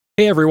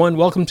Hey everyone,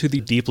 welcome to the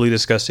Deeply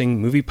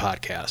Discussing Movie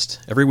Podcast.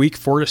 Every week,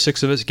 4 to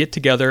 6 of us get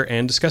together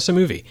and discuss a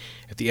movie.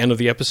 At the end of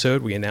the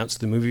episode, we announce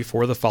the movie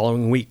for the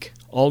following week.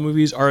 All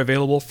movies are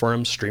available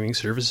from streaming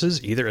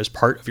services, either as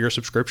part of your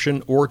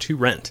subscription or to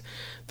rent.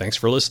 Thanks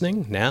for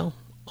listening. Now,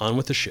 on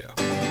with the show.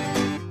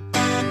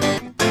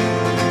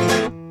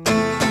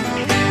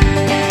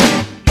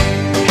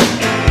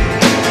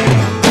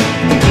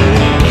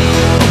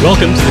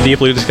 Welcome to the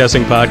Deeply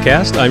Discussing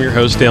Podcast. I'm your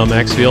host, Dale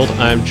Maxfield.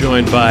 I'm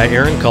joined by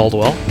Aaron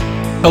Caldwell.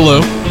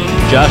 Hello.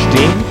 Josh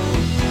Dean.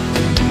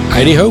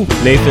 Heidi-ho.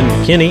 Nathan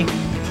McKinney.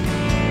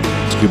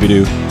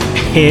 Scooby-Doo.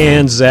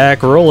 And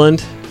Zach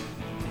Rowland.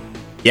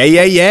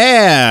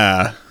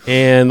 Yeah.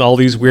 And all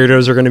these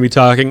weirdos are going to be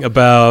talking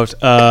about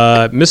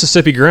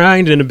Mississippi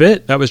Grind in a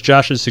bit. That was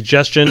Josh's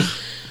suggestion.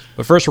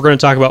 But first, we're going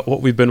to talk about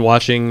what we've been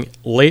watching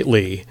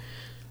lately.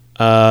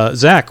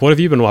 Zach, what have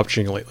you been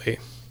watching lately?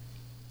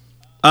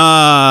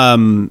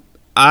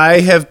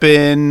 I have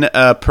been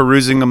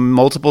perusing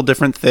multiple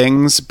different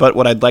things, but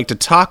what I'd like to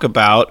talk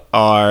about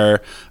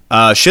are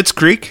Schitt's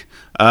Creek,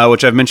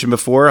 which I've mentioned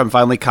before. I'm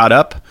finally caught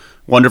up.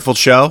 Wonderful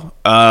show.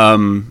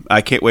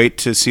 I can't wait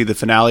to see the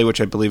finale, which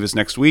I believe is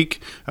next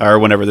week or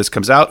whenever this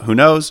comes out. Who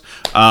knows?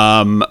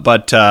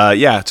 But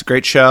it's a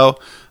great show.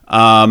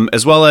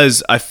 As well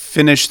as I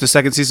finished the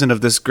second season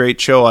of this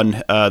great show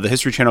on the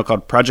History Channel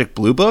called Project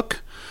Blue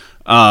Book,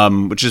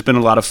 which has been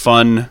a lot of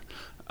fun.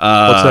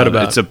 What's that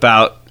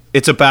about?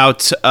 It's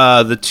about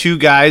the two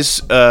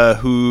guys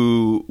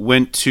who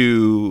went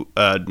to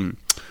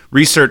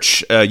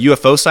research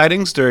UFO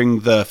sightings during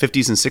the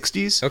 50s and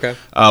 60s. Okay.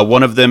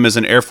 One of them is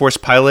an Air Force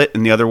pilot,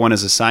 and the other one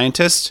is a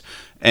scientist.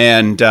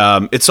 And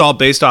it's all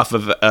based off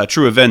of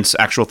true events,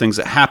 actual things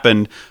that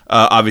happened,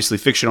 obviously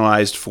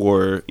fictionalized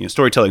for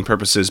storytelling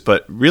purposes,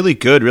 but really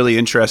good, really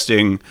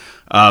interesting.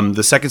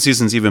 The second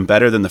season's even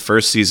better than the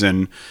first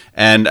season,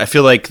 and I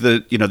feel like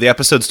the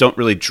episodes don't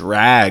really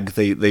drag.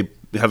 They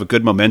have a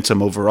good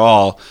momentum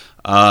overall.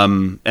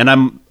 And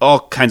I'm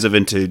all kinds of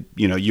into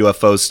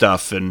UFO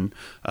stuff and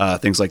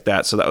things like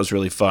that, so that was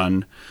really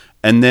fun.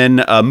 And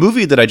then a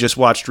movie that I just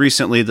watched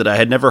recently that I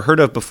had never heard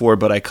of before,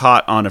 but I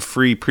caught on a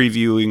free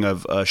previewing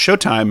of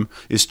Showtime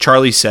is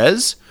Charlie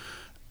Says.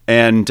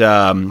 And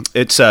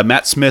it's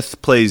Matt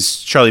Smith plays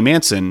Charlie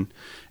Manson.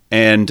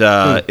 And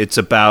it's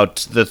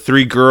about the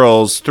three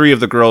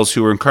of the girls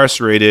who were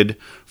incarcerated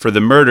for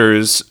the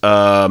murders in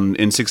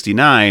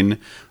 1969.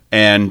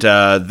 And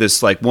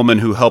this woman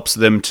who helps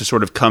them to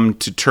sort of come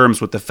to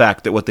terms with the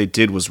fact that what they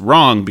did was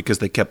wrong because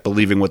they kept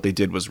believing what they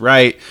did was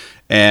right.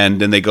 And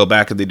then they go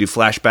back and they do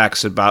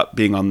flashbacks about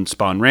being on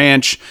Spawn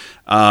Ranch.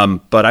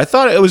 But I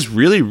thought it was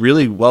really,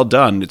 really well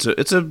done.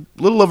 It's a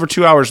little over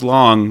 2 hours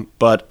long,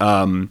 but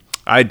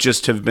I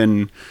just have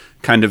been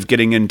kind of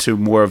getting into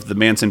more of the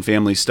Manson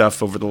family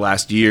stuff over the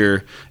last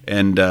year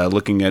and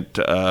looking at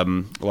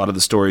a lot of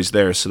the stories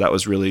there. So that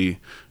was really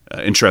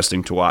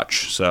interesting to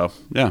watch. So,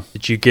 yeah.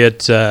 Did you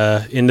get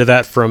into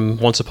that from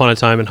Once Upon a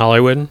Time in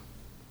Hollywood?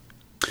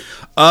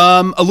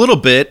 A little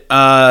bit.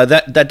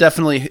 That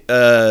definitely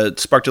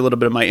sparked a little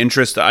bit of my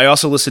interest. I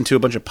also listened to a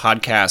bunch of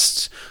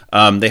podcasts.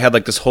 They had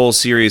this whole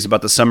series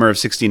about the summer of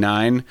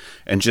 '69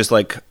 and just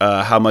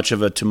how much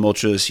of a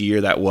tumultuous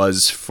year that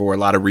was for a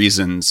lot of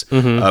reasons.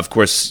 Mm-hmm. Of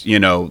course,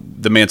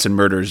 the Manson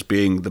murders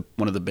being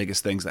one of the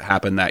biggest things that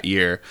happened that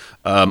year.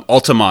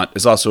 Altamont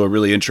is also a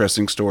really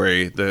interesting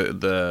story.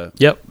 The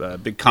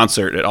big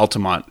concert at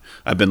Altamont.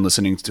 I've been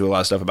listening to a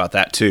lot of stuff about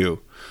that too.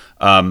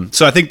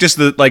 So I think just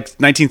the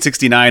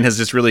 1969 has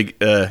just really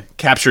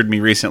captured me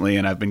recently,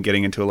 and I've been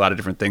getting into a lot of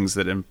different things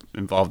that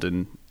involved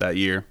in that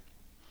year.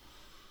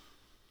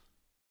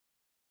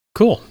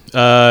 Cool.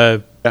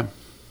 Aaron,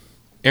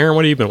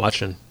 what have you been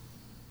watching?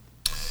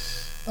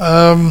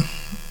 Been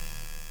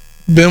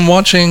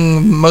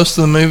watching most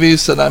of the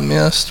movies that I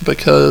missed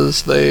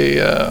because they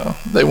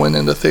went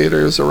into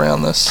theaters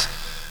around this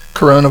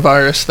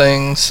coronavirus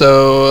thing.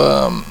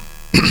 So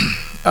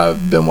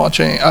I've been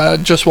watching. I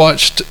just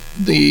watched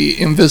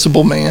The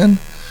Invisible Man,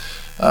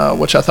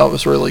 which I thought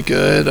was really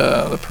good.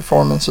 The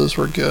performances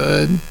were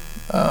good.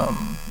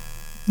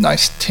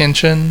 Nice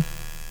tension.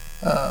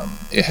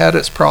 It had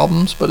its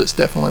problems, but it's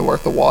definitely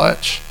worth a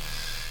watch.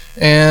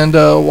 And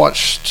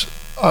watched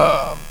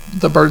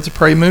the Birds of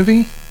Prey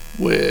movie,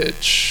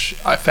 which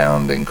I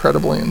found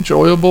incredibly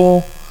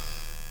enjoyable.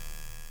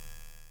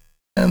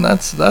 And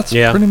that's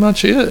pretty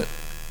much it.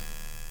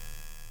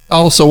 I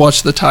also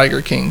watched the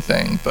Tiger King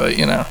thing, but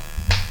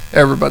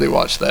everybody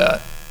watched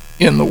that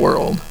in the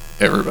world.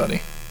 Everybody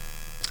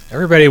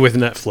with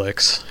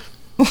Netflix,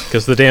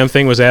 because the damn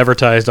thing was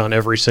advertised on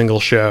every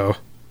single show.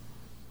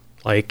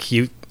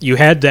 You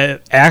had to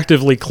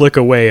actively click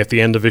away at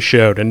the end of a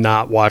show to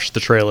not watch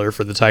the trailer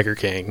for the Tiger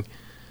King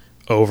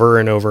over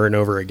and over and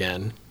over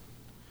again.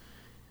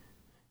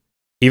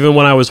 Even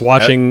when I was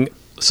watching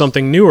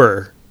something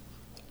newer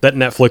that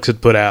Netflix had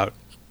put out,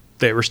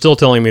 they were still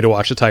telling me to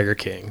watch the Tiger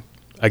King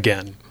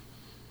again.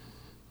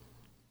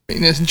 I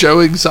mean, it's Joe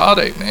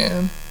Exotic,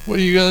 man. What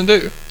are you going to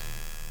do?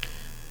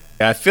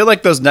 Yeah, I feel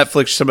like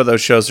some of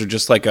those shows are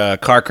just like a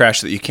car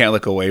crash that you can't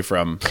look away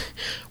from.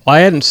 Well,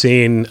 I hadn't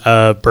seen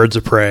Birds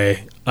of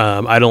Prey.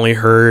 I'd only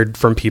heard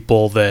from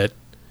people that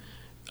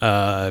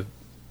the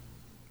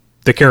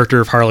character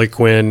of Harley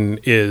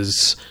Quinn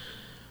is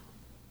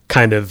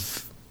kind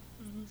of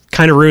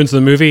ruins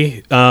the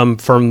movie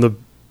from the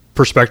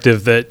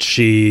perspective that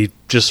she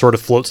just sort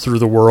of floats through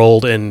the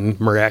world and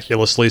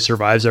miraculously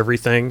survives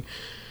everything.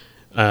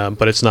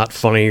 But it's not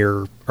funny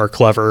or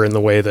clever in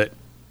the way that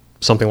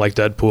something like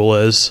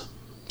Deadpool is.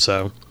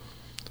 So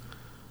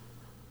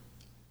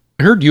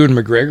I heard Ewan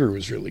McGregor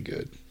was really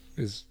good.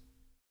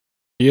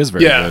 He is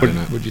very good.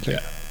 What'd you think?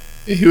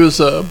 Yeah. He was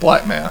a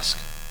Black Mask.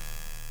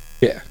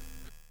 Yeah.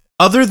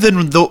 Other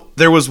than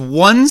there was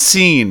one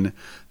scene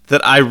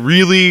that I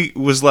really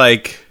was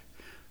like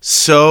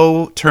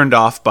so turned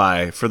off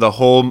by for the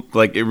whole,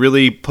 like it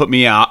really put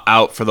me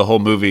out for the whole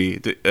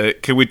movie.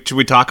 Should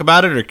we talk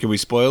about it or can we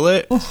spoil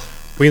it?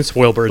 We can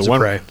spoil Birds of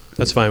Prey.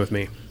 That's fine with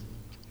me.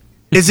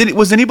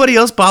 Was anybody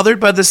else bothered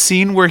by the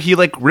scene where he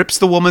like rips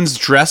the woman's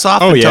dress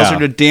off and tells her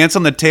to dance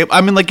on the table?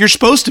 I mean, like you're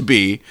supposed to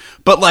be,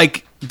 but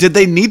like, did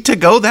they need to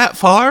go that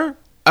far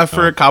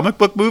for a comic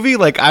book movie?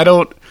 Like, I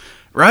don't.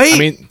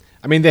 Right?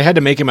 I mean, they had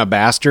to make him a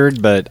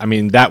bastard, but I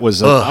mean, that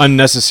was an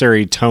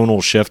unnecessary tonal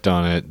shift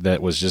on it.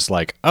 That was just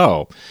like,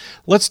 oh,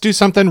 let's do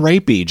something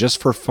rapey just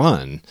for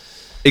fun.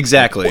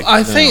 Exactly.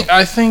 Well,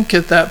 I think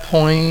at that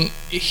point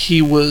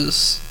he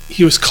was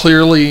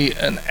clearly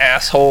an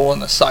asshole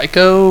and a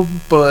psycho,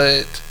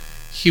 but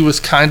he was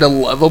kind of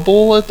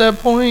lovable at that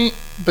point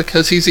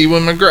because he's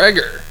Ewan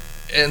McGregor,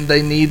 and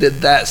they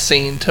needed that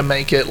scene to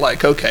make it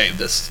like, okay,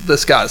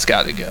 this guy's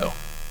got to go.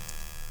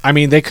 I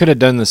mean, they could have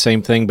done the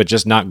same thing, but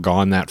just not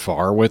gone that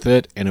far with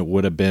it, and it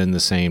would have been the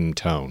same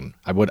tone.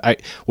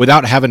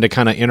 Without having to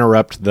kind of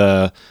interrupt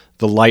the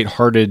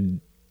lighthearted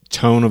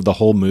tone of the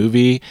whole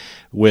movie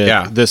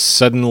with this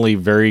suddenly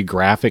very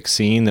graphic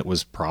scene that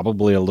was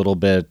probably a little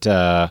bit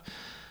trigger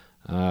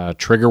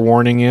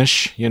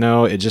warning-ish. You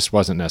know, it just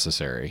wasn't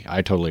necessary.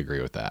 I totally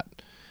agree with that.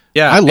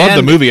 Yeah, I love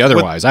the movie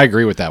otherwise. I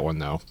agree with that one,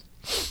 though.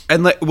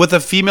 And like, with a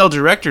female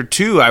director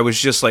too, I was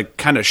just like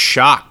kind of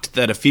shocked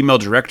that a female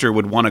director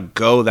would want to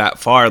go that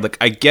far. Like,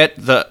 I get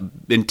the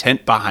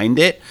intent behind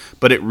it,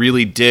 but it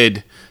really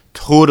did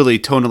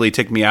tonally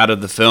take me out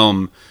of the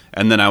film.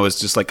 And then I was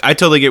just like, I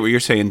totally get what you're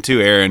saying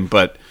too, Aaron.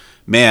 But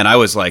man, I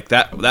was like,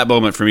 that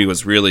moment for me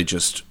was really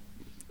just,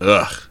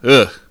 ugh.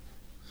 It's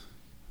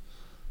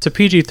a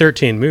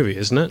PG-13 movie,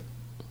 isn't it?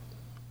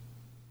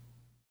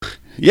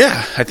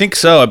 Yeah, I think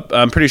so.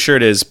 I'm pretty sure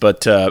it is,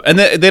 but and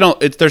they don't.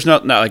 There's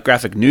not like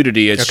graphic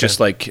nudity. It's just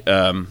like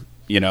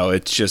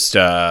it's just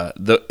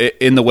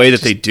in the way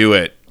that they do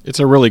it. It's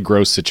a really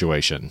gross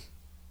situation.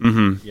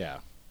 Mm-hmm. Yeah.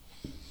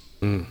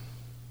 Kind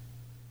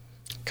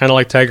of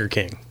like Tiger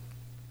King.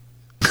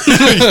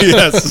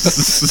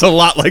 Yes, it's a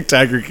lot like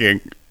Tiger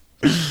King.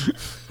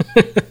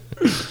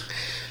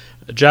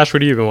 Josh,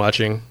 what have you been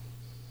watching?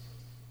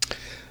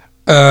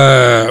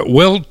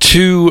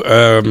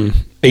 Two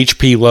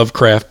H.P.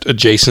 Lovecraft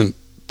adjacent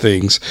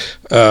things.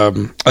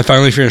 I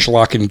finally finished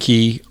Lock and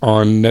Key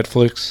on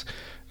Netflix,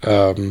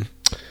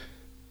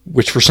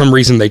 which for some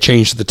reason they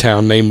changed the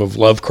town name of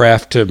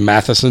Lovecraft to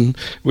Matheson,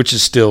 which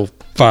is still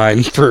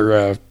fine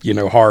for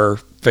horror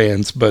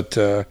fans, but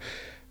I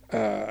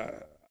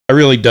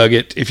really dug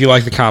it. If you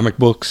like the comic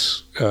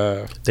books,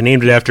 they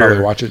named it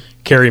after watch it.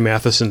 Carrie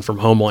Matheson from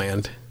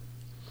Homeland.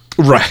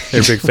 Right,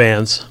 they're big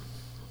fans.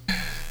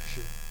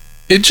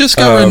 It just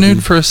got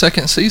renewed for a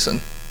second season.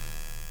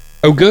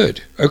 Oh,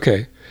 good.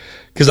 Okay.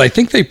 Because I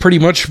think they pretty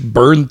much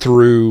burned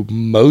through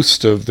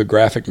most of the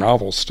graphic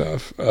novel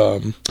stuff.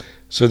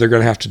 So they're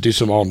going to have to do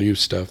some all-new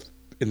stuff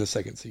in the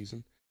second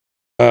season.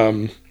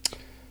 Anyway,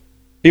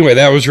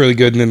 that was really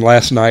good. And then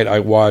last night I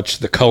watched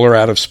The Color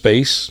Out of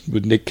Space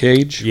with Nick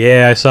Cage.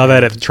 Yeah, I saw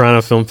that at the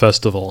Toronto Film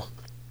Festival.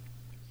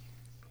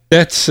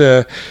 That's...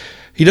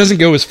 he doesn't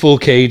go as full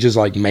Cage as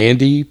like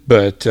Mandy,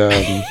 but...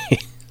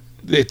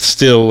 it's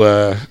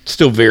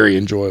still very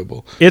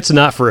enjoyable. It's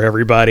not for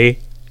everybody.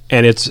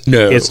 And it's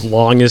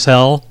long as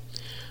hell,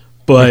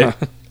 but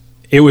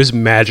it was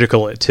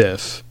magical at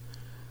TIFF.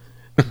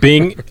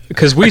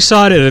 Because we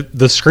saw it at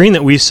the screen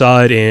that we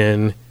saw it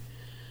in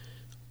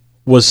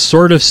was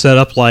sort of set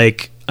up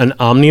like an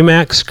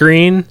OmniMax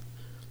screen.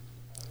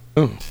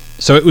 Oh,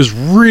 so it was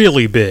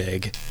really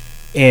big,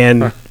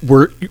 and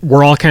we're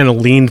all kind of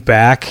leaned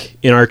back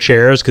in our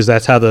chairs because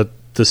that's how the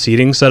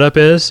seating setup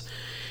is,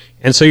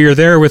 and so you're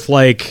there with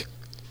like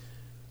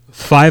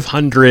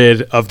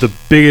 500 of the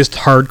biggest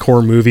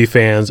hardcore movie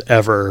fans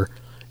ever,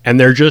 and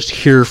they're just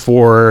here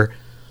for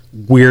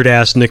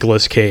weird-ass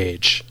Nicolas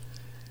Cage.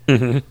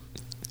 Mm-hmm.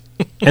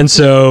 And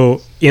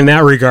so, in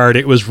that regard,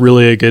 it was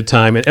really a good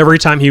time. And every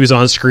time he was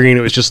on screen,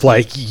 it was just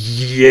like,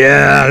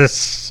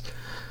 yes!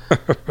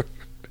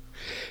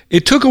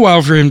 It took a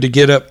while for him to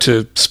get up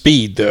to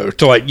speed, though.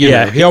 To like,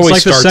 he always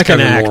like starts the second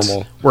kind of act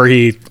normal. where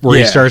he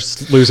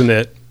starts losing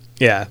it.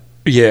 Yeah.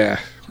 Yeah.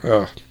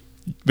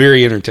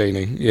 Very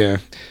entertaining. Yeah.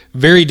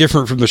 Very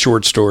different from the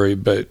short story,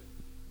 but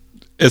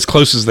as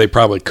close as they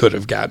probably could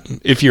have gotten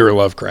if you're a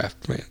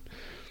Lovecraft fan.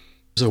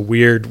 It's a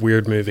weird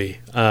movie.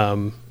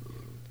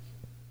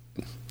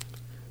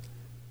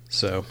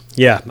 So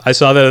yeah, I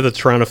saw that at the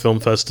Toronto Film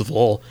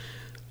Festival.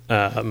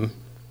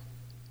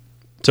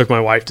 Took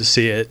my wife to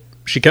see it.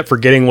 She kept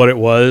forgetting what it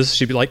was.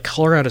 She'd be like,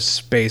 "Color Out of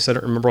Space." I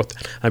don't remember what.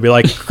 I'd be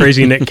like,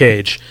 "Crazy Nick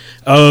Cage."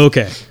 Oh,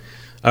 okay,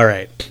 all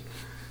right.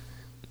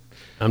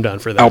 I'm done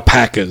for that.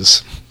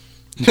 Alpacas.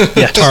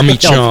 Yes, Tommy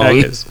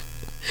Chong.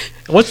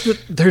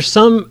 alpacas. There's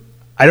some.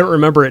 I don't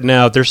remember it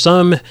now. There's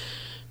some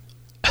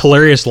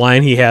hilarious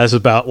line he has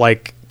about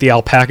like the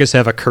alpacas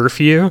have a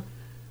curfew.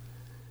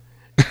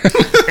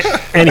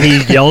 And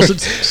he yells at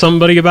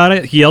somebody about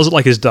it. He yells at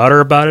like his daughter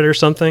about it or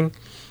something.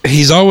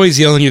 He's always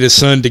yelling at his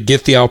son to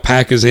get the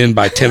alpacas in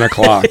by 10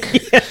 o'clock.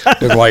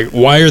 They're like,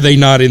 why are they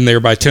not in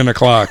there by 10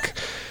 o'clock?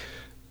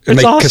 And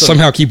It's they awesome.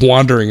 somehow keep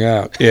wandering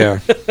out. Yeah.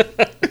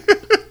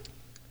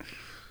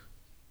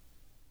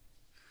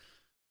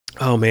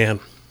 Oh, man.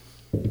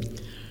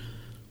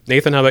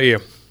 Nathan, how about you?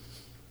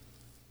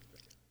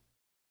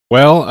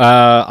 Well,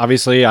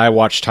 obviously, I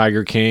watched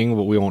Tiger King,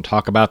 but we won't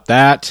talk about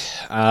that.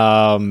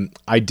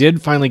 I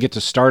did finally get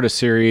to start a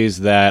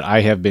series that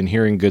I have been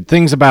hearing good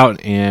things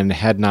about and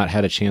had not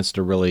had a chance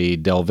to really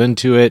delve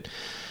into it.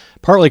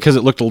 Partly because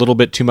it looked a little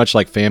bit too much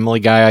like Family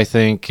Guy, I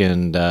think,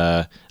 and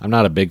I'm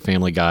not a big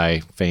Family Guy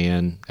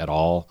fan at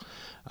all.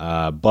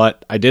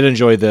 But I did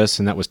enjoy this,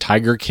 and that was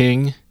Tiger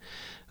King.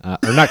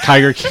 Or not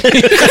Tiger King.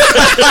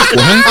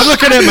 I'm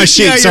looking at my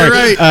sheet. Yeah, Sorry. you're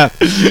right. Yes.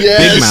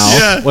 Big Mouth.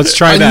 Yeah. Let's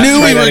try I that. knew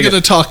Try we that were again.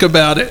 going to talk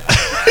about it.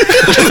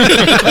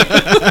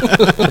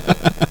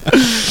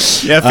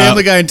 Yeah,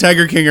 Family Guy and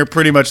Tiger King are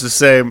pretty much the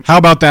same. How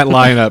about that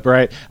lineup,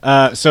 right?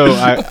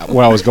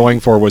 What I was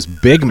going for was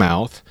Big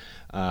Mouth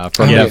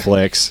from Yeah.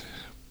 Netflix,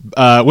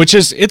 which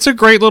it's a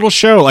great little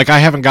show. Like I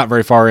haven't got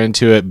very far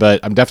into it, but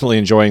I'm definitely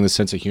enjoying the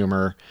sense of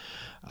humor.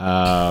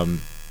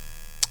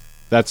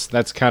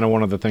 That's kind of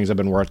one of the things I've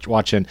been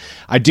watching.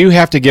 I do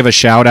have to give a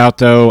shout out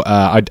though.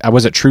 I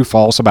was at True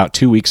False about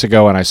 2 weeks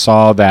ago, and I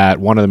saw that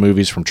one of the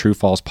movies from True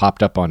False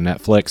popped up on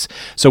Netflix.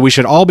 So we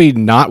should all be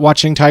not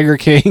watching Tiger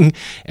King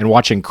and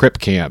watching Crip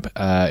Camp.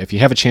 If you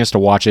have a chance to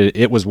watch it,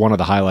 it was one of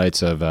the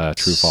highlights of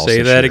True False. Say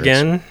this that year.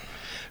 again.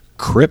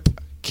 Crip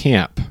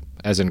Camp,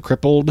 as in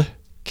crippled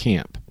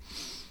camp.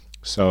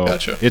 So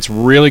Gotcha. It's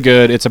really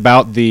good. It's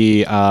about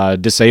the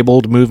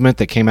disabled movement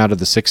that came out of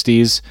the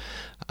 60s.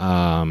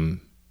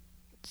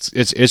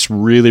 It's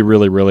really,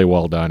 really, really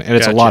well done, and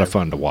it's a lot Gotcha. of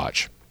fun to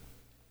watch.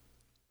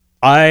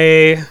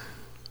 I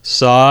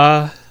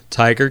saw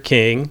Tiger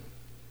King.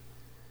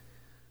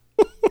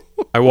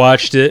 I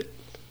watched it.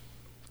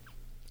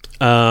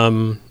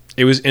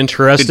 It was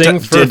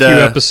interesting for a few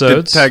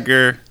episodes.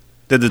 Did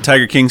the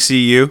Tiger King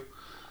see you?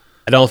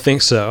 I don't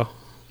think so.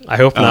 I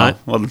hope not.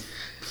 Well,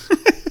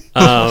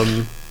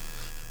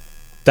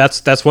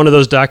 That's one of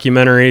those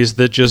documentaries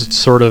that just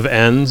sort of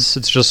ends.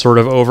 It's just sort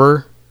of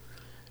over.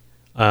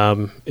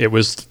 It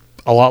was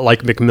a lot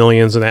like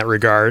McMillions in that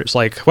regard. It's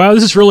like, wow,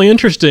 this is really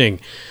interesting,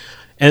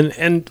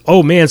 and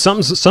oh man,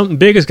 something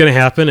big is going to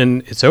happen,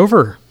 and it's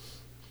over.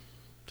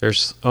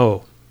 There's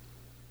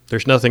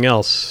nothing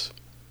else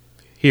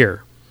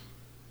here.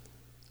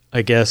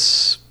 I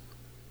guess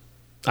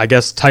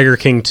Tiger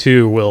King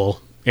 2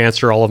 will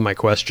answer all of my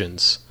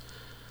questions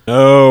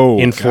No,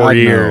 in 4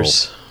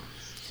 years.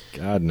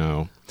 God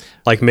no.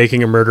 Like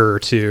Making a Murderer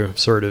 2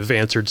 sort of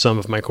answered some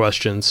of my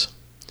questions.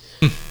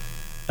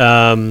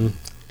 And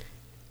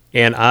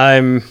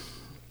I'm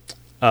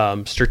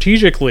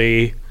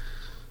strategically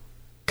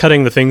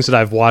cutting the things that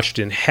I've watched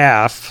in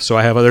half, so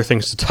I have other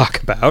things to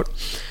talk about.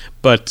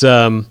 But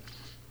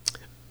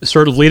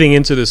sort of leading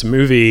into this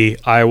movie,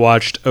 I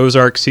watched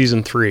Ozark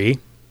Season 3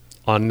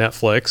 on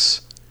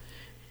Netflix.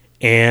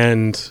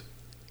 And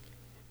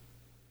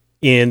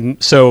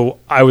so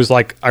I was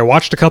like, I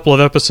watched a couple of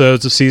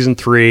episodes of Season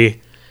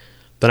 3,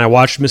 then I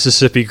watched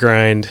Mississippi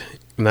Grind,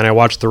 and then I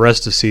watched the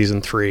rest of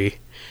Season 3.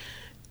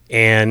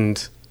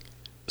 And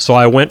so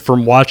I went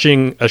from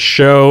watching a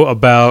show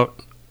about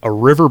a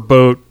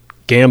riverboat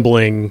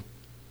gambling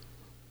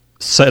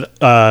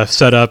set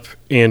up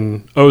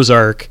in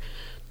Ozark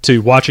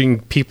to watching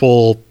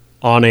people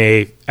on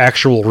a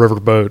actual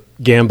riverboat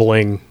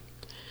gambling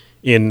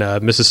in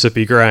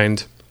Mississippi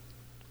Grind.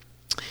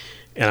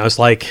 And I was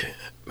like,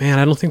 man,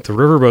 I don't think the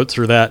riverboats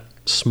are that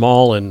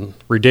small and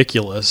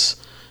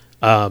ridiculous.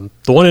 The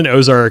one in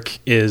Ozark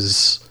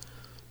is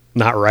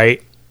not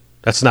right.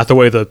 That's not the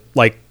way the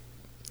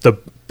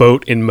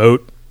boat in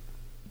moat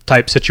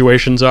type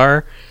situations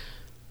are.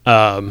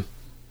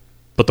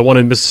 But the one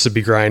in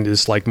Mississippi Grind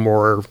is like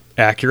more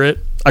accurate.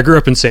 I grew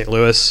up in St.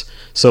 Louis,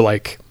 so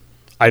like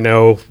I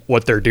know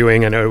what they're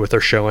doing. I know what they're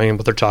showing and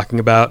what they're talking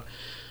about.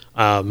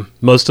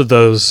 Most of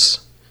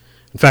those,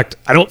 in fact,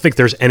 I don't think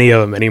there's any of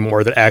them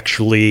anymore that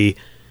actually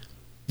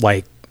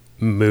like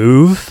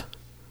move.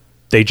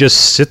 They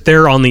just sit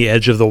there on the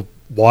edge of the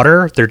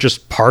water. They're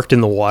just parked in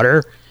the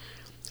water,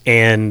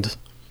 and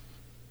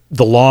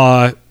the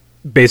law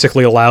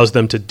basically allows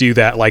them to do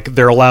that. Like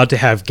they're allowed to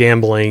have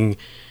gambling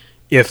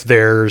if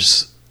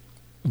there's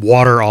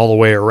water all the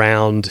way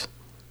around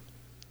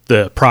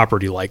the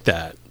property like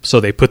that. So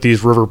they put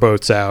these river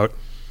boats out,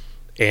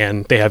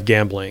 and they have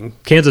gambling.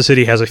 Kansas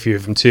City has a few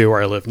of them too,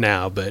 where I live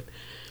now, but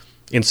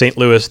in St.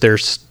 Louis,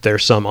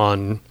 there's some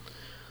on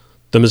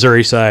the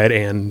Missouri side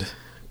and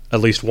at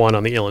least one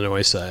on the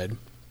Illinois side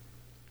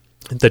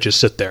that just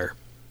sit there,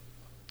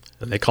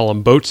 and they call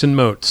them boats and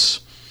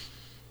moats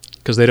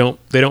because they don't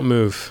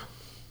move.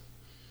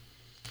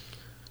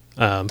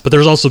 But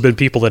there's also been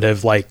people that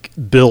have like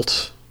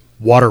built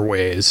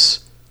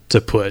waterways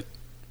to put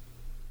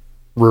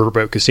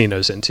riverboat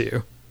casinos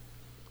into,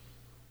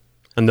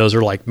 and those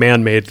are like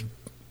man-made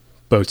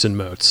boats and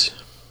moats.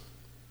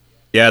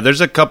 Yeah,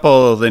 there's a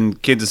couple in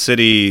Kansas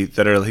City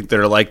that are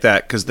like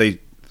that because they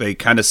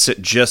kind of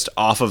sit just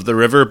off of the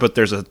river, but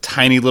there's a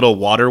tiny little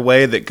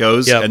waterway that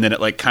goes, and then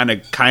it like kind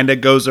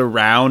of goes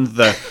around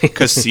the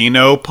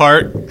casino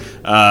part.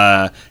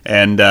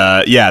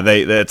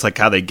 It's like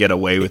how they get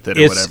away with it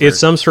or whatever. It's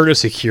some sort of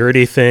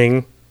security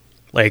thing.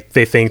 Like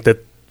they think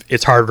that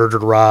it's harder to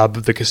rob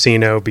the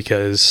casino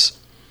because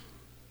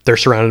they're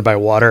surrounded by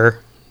water.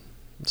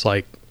 It's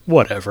like,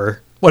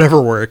 whatever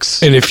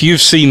works. And if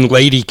you've seen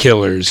Lady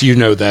Killers, you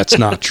know that's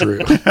not true.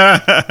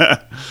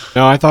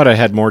 No, I thought it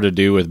had more to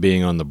do with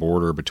being on the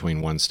border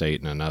between one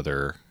state and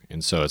another.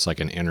 And so it's like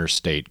an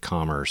interstate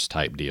commerce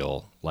type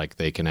deal. Like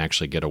they can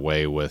actually get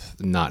away with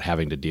not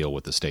having to deal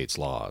with the state's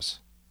laws.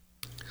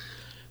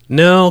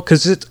 No,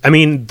 because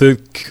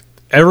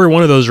every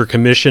one of those are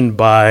commissioned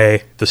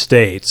by the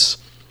states.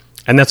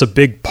 And that's a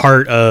big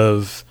part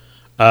of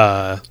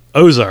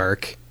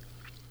Ozark,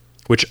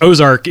 which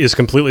Ozark is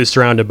completely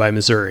surrounded by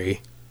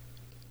Missouri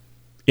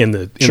in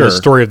the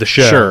story of the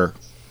show.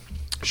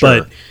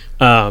 Sure.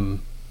 But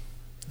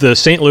the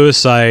St. Louis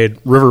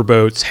side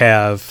riverboats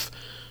have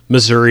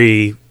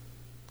Missouri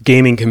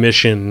Gaming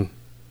Commission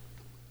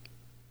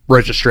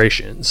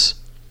registrations,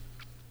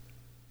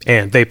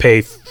 and they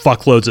pay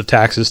fuckloads of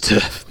taxes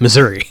to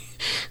Missouri.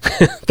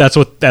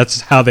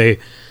 That's how they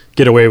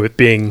get away with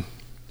being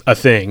a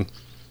thing.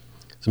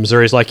 So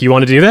Missouri's like, you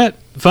want to do that?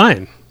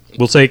 Fine.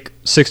 We'll take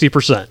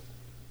 60%.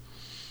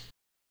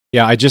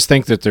 Yeah, I just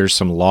think that there's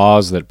some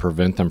laws that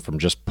prevent them from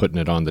just putting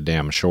it on the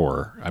damn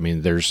shore. I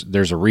mean,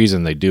 there's a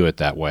reason they do it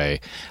that way.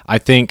 I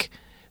think,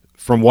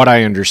 from what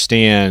I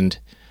understand,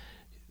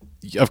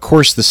 of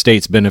course the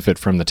states benefit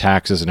from the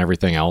taxes and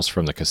everything else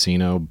from the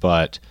casino,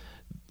 but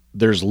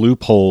there's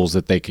loopholes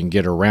that they can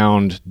get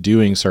around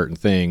doing certain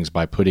things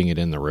by putting it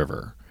in the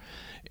river.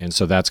 And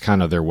so that's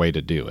kind of their way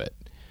to do it.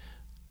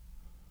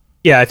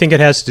 Yeah, I think it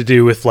has to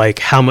do with like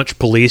how much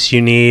police you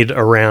need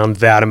around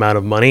that amount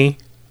of money.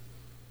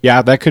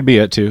 Yeah, that could be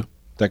it too.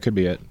 That could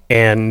be it.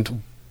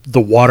 And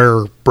the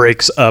water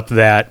breaks up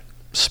that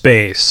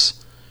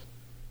space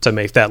to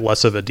make that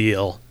less of a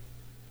deal.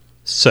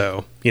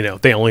 So,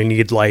 they only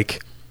need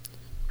like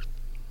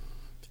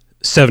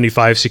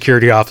 75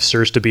 security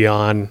officers to be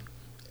on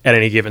at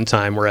any given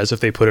time, whereas if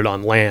they put it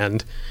on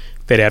land,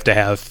 they'd have to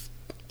have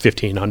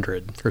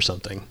 1,500 or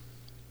something.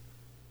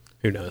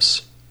 Who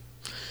knows?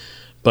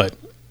 But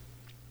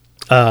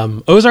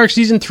Ozark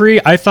Season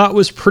 3 I thought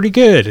was pretty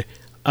good.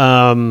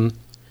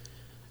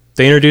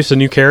 They introduced a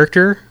new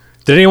character.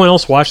 Did anyone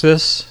else watch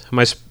this? Am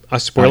I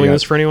spoiling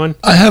this for anyone?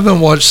 I haven't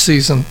watched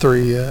Season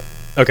 3 yet.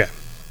 Okay.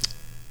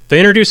 They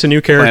introduced a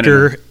new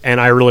character,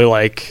 and I really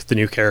like the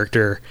new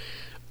character.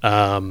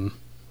 One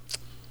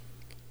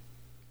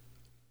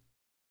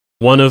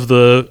of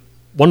the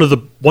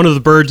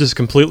birds is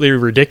completely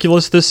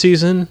ridiculous this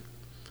season.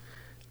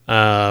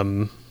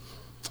 But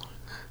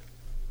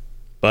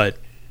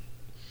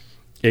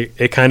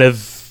it kind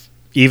of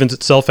evens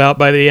itself out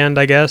by the end,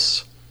 I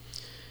guess.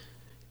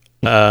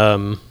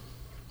 And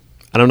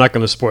I'm not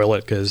going to spoil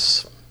it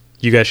because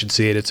you guys should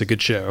see it. It's a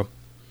good show.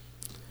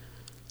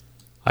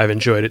 I've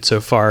enjoyed it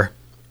so far.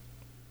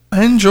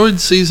 I enjoyed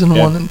Season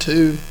 1 and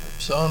 2,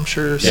 so I'm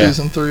sure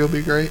Season 3 will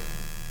be great.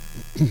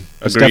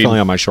 It's definitely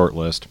on my short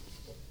list.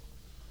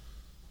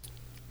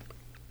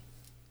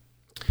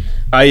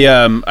 I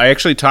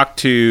actually talked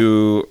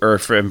to, or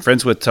am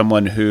friends with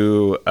someone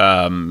who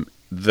the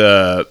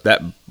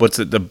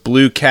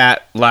Blue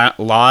Cat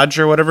Lodge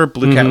or whatever,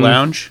 Blue Cat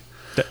Lounge.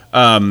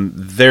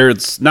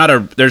 There's not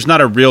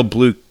a real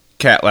Blue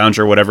Cat Lounge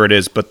or whatever it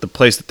is, but the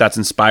place that's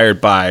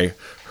inspired by,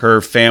 her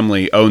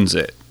family owns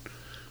it.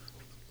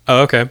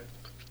 Oh, okay.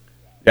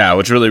 Yeah,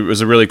 which really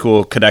was a really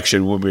cool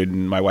connection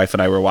when my wife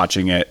and I were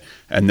watching it,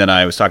 and then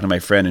I was talking to my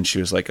friend, and she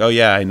was like, "Oh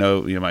yeah, I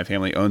know. My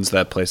family owns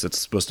that place. That's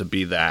supposed to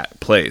be that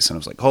place." And I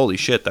was like, "Holy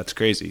shit, that's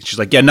crazy." She's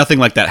like, "Yeah, nothing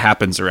like that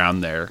happens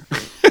around there."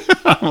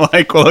 I'm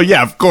like, "Well,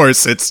 yeah, of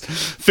course, it's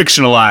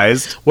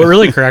fictionalized." What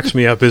really cracks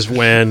me up is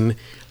when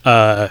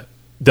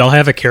they'll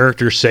have a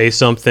character say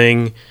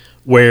something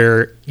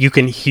where you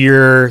can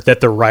hear that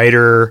the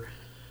writer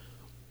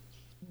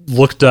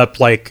looked up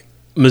like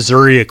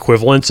Missouri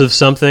equivalents of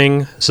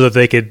something so that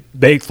they could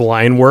make the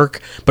line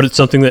work, but it's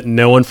something that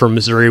no one from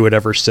Missouri would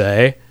ever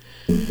say.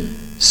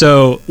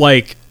 So,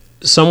 like,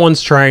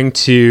 someone's trying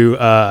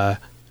to...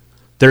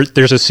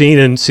 there's a scene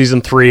in Season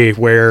 3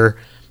 where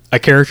a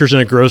character's in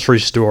a grocery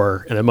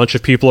store and a bunch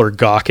of people are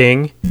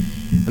gawking,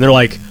 and they're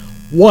like,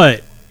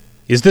 "What?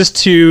 Is this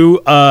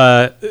too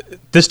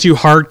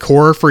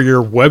hardcore for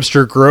your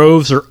Webster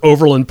Groves or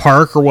Overland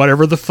Park or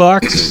whatever the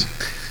fuck?"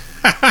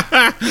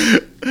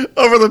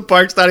 Overland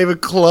Park's not even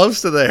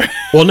close to there.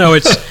 Well, no,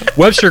 it's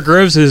Webster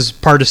Groves is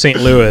part of St.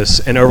 Louis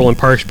and Overland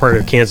Park's part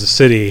of Kansas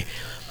City.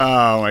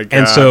 Oh my god!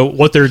 And so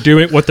what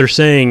they're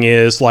saying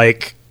is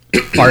like,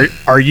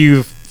 are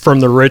you from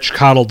the rich,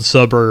 coddled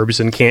suburbs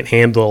and can't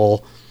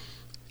handle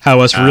how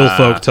us real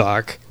folk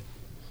talk?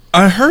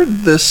 I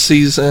heard this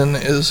season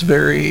is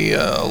very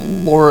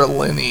Laura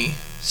Linney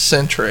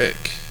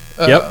centric.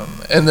 Yep.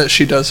 And that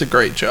she does a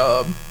great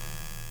job.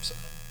 So,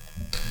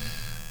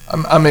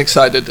 I'm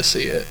excited to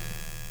see it.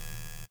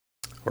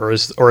 Or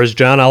as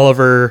John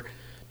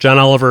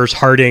Oliver's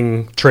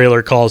Harding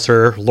trailer calls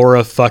her,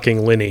 Laura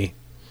fucking Linney.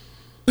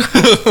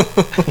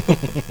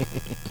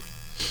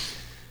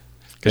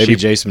 Maybe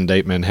Jason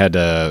Bateman had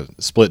to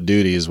split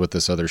duties with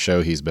this other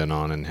show he's been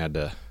on and had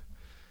to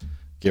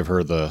give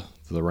her the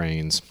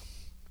reins.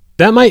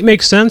 That might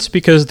make sense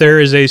because there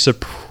is a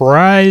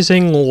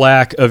surprising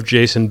lack of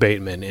Jason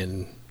Bateman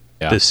in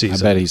this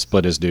season. I bet he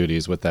split his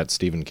duties with that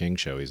Stephen King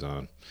show he's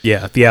on.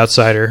 Yeah, The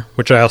Outsider,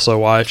 which I also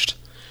watched.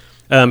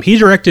 He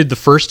directed the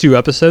first 2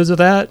 episodes of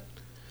that.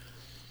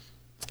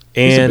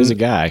 And He's a busy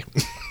guy.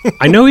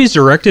 I know he's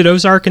directed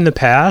Ozark in the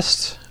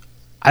past.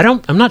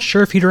 I'm not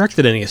sure if he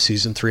directed any of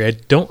season 3. I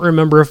don't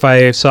remember if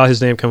I saw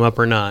his name come up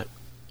or not.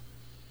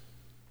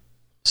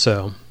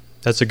 So,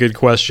 that's a good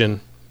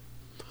question.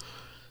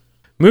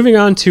 Moving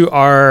on to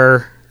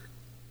our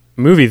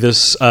movie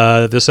this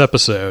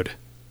episode.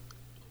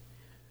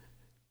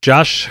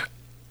 Josh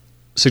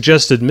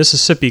suggested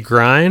Mississippi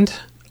Grind.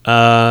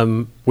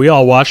 We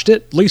all watched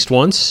it at least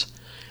once.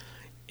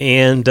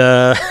 And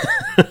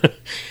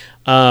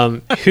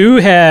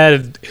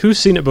who's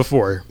seen it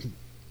before?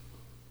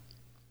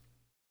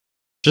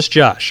 Just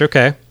Josh,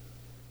 okay.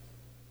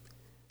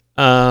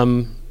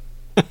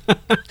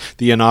 The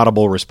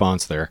inaudible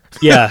response there.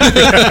 Yeah. For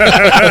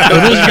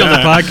those of you on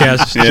the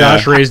podcast,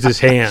 Josh raised his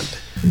hand.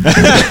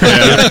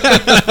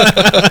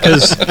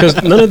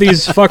 Because none of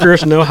these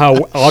fuckers know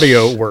how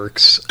audio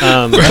works.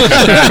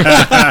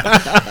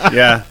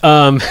 Yeah.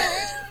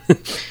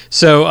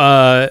 So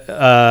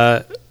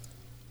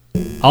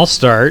I'll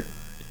start,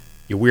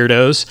 you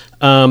weirdos.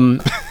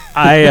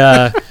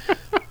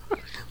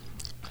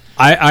 I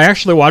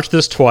actually watched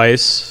this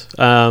twice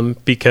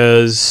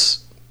because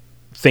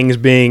things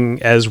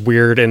being as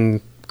weird and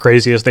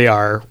crazy as they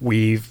are,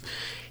 we've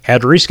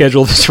had to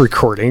reschedule this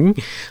recording.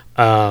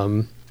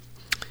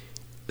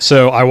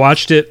 So I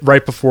watched it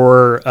right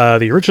before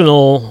the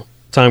original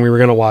time we were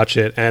going to watch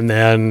it, and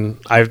then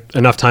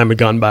enough time had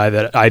gone by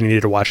that I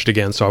needed to watch it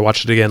again, so I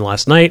watched it again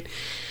last night.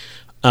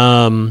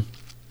 I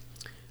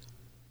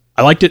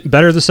liked it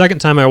better the second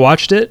time I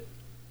watched it.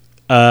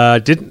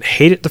 Didn't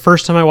hate it the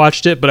first time I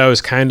watched it, but I was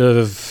kind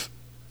of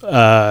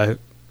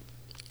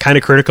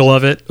critical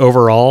of it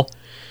overall.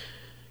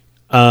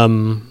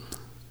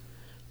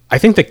 I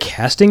think the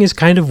casting is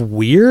kind of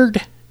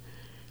weird.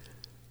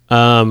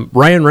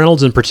 Ryan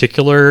Reynolds in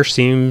particular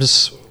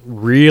seems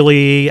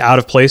really out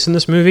of place in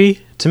this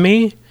movie to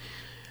me.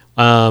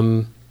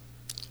 And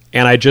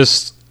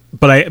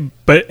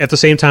but at the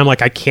same time,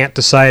 like, I can't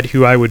decide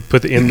who I would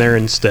put in there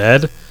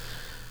instead.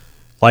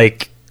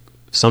 Like,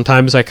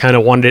 sometimes I kind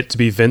of wanted it to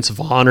be Vince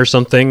Vaughn or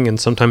something, and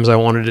sometimes I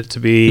wanted it to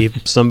be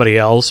somebody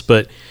else.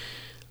 But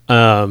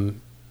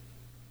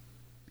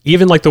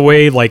even like the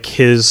way like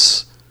he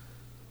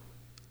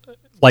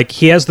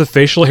has the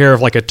facial hair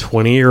of like a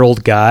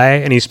 20-year-old guy,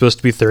 and he's supposed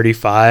to be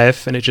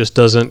 35, and it just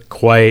doesn't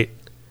quite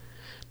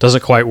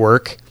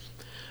work.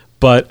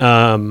 But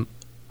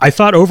I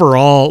thought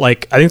overall,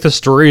 like, I think the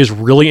story is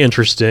really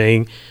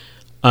interesting.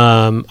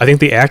 I think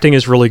the acting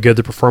is really good.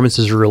 The performance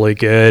is really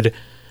good.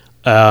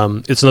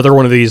 It's another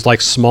one of these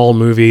like small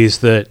movies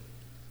that,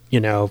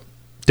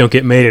 don't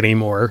get made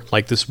anymore.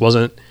 Like, this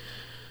wasn't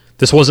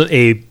a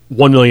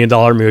 $1 million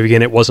movie,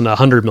 and it wasn't a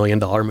 $100 million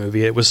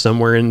movie. It was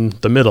somewhere in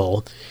the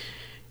middle.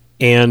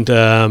 And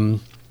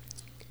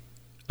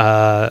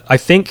I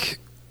think,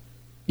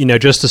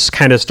 just to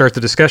kind of start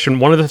the discussion,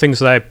 one of the things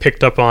that I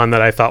picked up on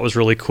that I thought was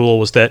really cool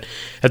was that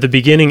at the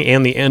beginning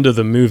and the end of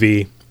the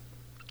movie,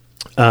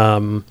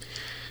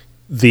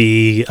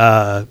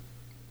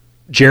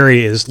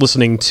 Jerry is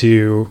listening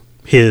to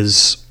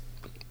his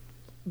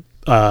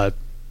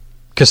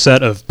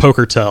cassette of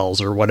Poker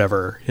Tells or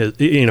whatever.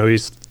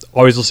 He's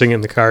always listening in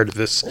the car to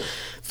this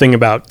thing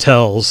about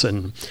tells.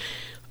 And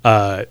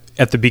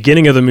at the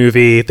beginning of the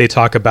movie, they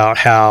talk about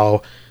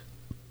how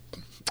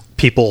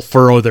people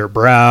furrow their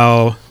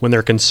brow when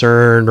they're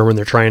concerned or when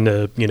they're trying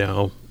to,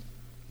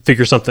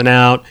 figure something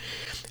out.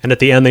 And at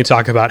the end, they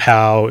talk about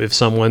how if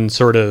someone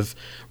sort of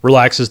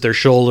relaxes their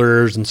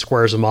shoulders and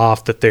squares them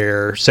off, that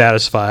they're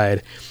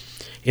satisfied.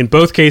 In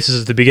both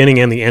cases, at the beginning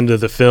and the end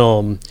of the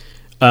film,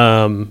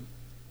 the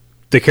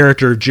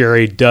character of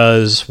Jerry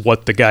does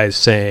what the guy's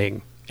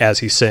saying as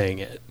he's saying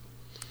it.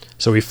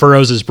 So he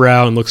furrows his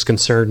brow and looks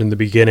concerned in the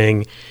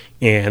beginning,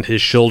 and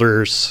his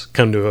shoulders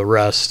come to a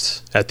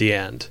rest at the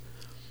end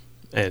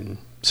and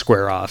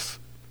square off.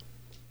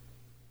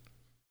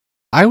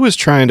 I was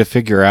trying to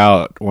figure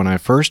out when I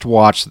first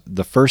watched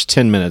the first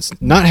 10 minutes,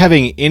 not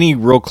having any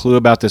real clue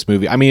about this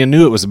movie. I mean, I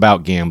knew it was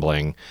about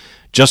gambling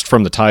just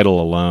from the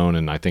title alone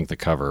and I think the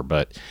cover,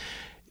 but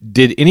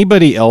did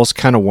anybody else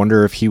kind of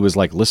wonder if he was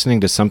like listening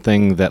to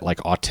something that like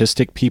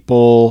autistic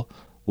people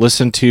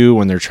listen to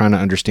when they're trying to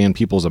understand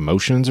people's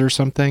emotions or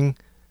something?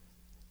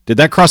 Did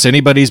that cross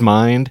anybody's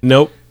mind?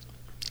 Nope.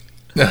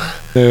 No.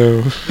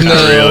 Not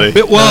really.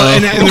 But, well,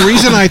 and the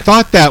reason I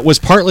thought that was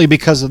partly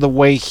because of the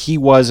way he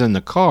was in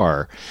the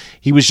car.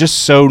 He was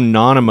just so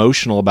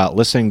non-emotional about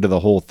listening to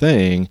the whole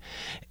thing,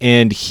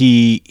 and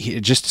he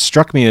it just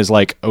struck me as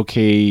like,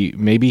 okay,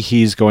 maybe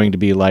he's going to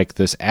be like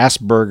this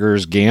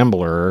Asperger's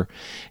gambler,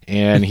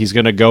 and he's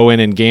going to go in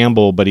and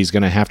gamble, but he's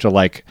going to have to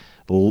like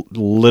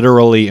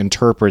literally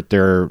interpret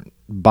their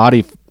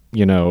body,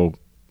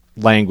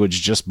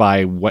 language just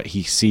by what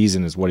he sees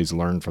and is what he's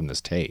learned from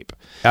this tape.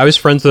 I was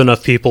friends with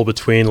enough people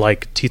between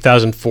like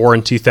 2004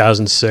 and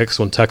 2006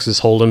 when Texas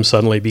Hold'em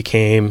suddenly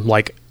became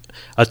like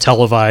a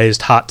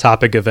televised hot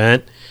topic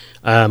event.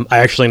 I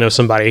actually know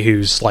somebody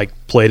who's like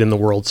played in the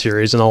World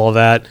Series and all of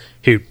that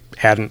who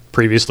hadn't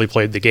previously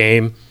played the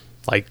game.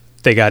 Like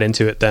they got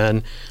into it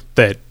then,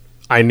 that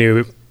I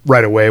knew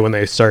right away when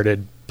they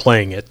started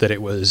playing it that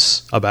it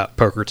was about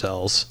poker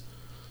tells.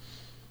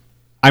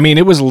 I mean,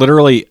 it was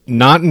literally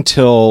not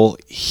until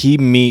he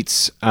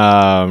meets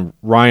Ryan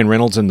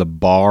Reynolds in the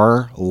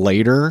bar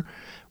later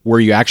where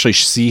you actually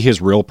see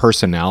his real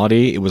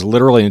personality. It was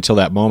literally until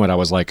that moment I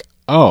was like,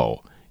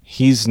 oh,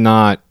 he's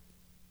not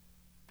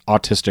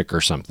autistic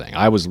or something.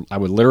 I would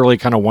literally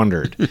kind of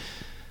wondered.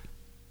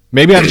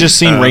 Maybe I've just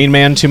seen Rain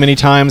Man too many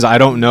times. I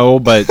don't know,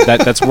 but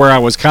that's where I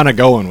was kind of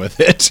going with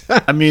it.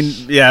 I mean,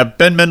 yeah,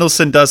 Ben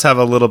Mendelsohn does have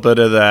a little bit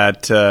of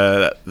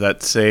that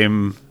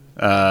same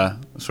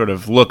sort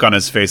of look on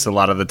his face a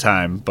lot of the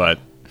time, but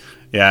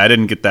yeah, I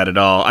didn't get that at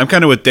all. I'm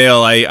kind of with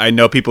Dale. I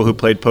know people who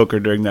played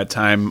poker during that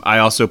time. I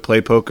also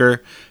play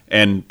poker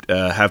and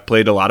have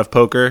played a lot of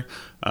poker.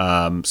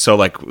 So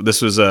like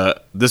this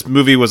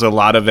movie was a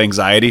lot of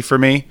anxiety for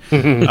me.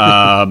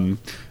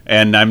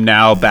 And I'm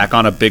now back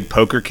on a big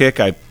poker kick.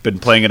 I've been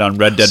playing it on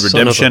Red Dead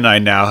Redemption. I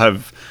now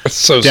have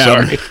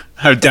Sorry.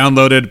 I've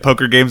downloaded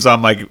poker games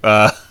on my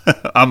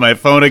on my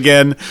phone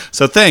again.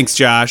 So thanks,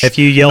 Josh. If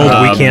you yelled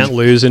 "We can't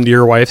lose" into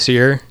your wife's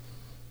ear,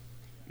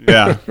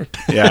 yeah,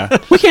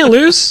 we can't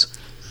lose.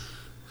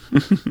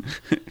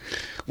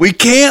 We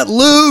can't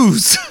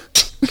lose.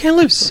 We can't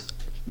lose.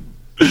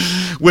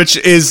 Which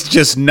is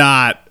just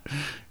not.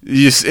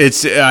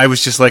 I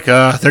was just like,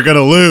 they're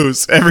gonna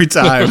lose every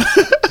time.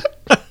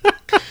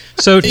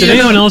 So, did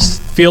anyone else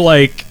feel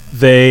like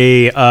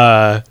they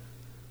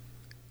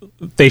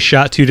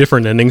shot two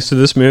different endings to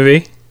this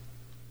movie?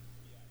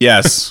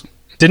 Yes.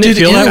 Didn't it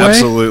feel that way?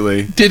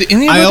 Absolutely. Did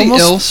anybody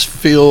else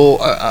feel...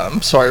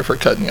 I'm sorry for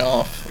cutting you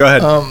off. Go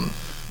ahead.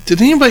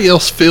 Did anybody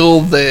else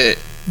feel that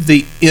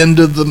the end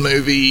of the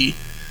movie,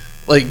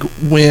 like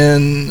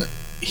when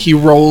he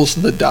rolls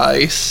the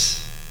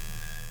dice,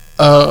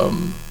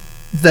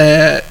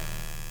 that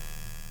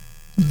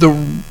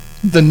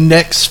the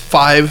next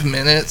 5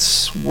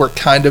 minutes were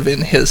kind of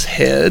in his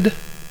head,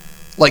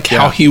 like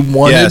how he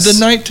wanted the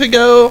night to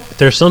go?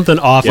 There's something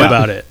off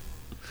about it.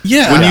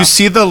 Yeah. When you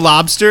see the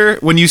lobster,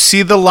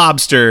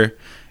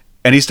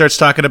 and he starts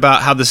talking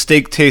about how the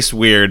steak tastes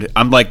weird,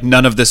 I'm like,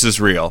 none of this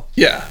is real.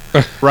 Yeah.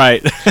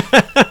 Right.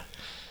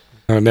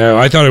 Oh no,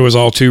 I thought it was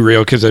all too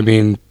real because I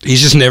mean,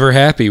 he's just never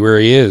happy where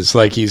he is.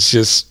 Like he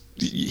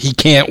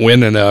can't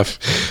win enough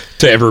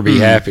to ever be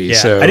happy. Yeah.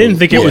 So I didn't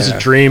think it was a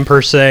dream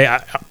per se,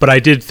 but I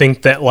did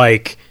think that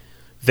like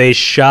they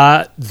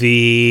shot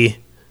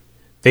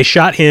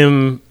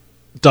him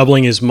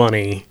doubling his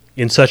money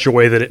in such a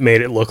way that it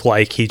made it look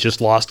like he just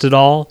lost it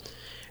all.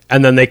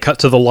 And then they cut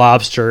to the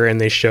lobster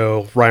and they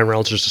show Ryan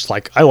Reynolds is just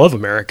like, I love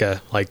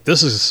America. Like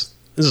this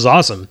is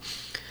awesome.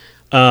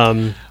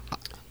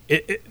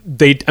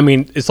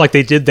 It's like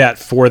they did that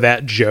for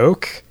that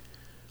joke,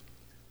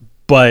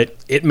 but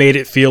it made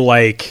it feel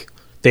like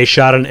they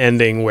shot an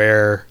ending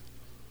where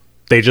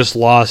they just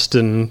lost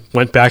and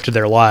went back to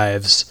their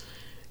lives.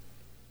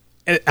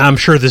 And I'm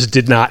sure this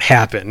did not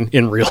happen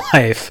in real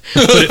life,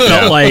 but it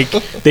felt like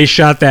they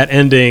shot that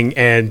ending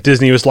and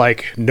Disney was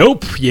like,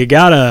 nope, you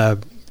gotta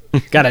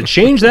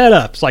change that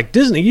up. It's like,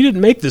 Disney, you didn't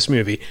make this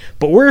movie,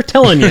 but we're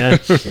telling you.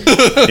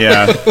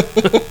 Yeah.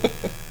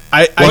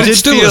 It's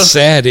still a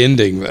sad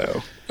ending,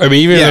 though. I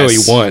mean, even though he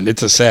won,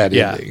 it's a sad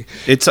ending.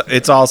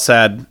 It's all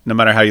sad, no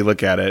matter how you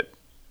look at it.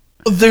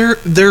 There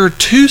are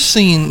two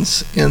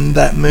scenes in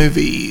that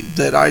movie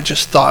that I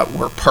just thought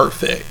were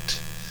perfect.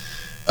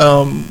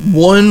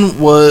 One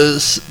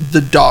was the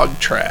dog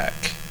track,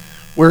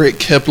 where it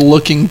kept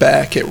looking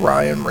back at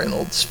Ryan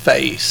Reynolds'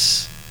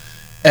 face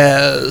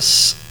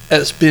as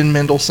Ben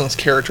Mendelsohn's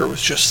character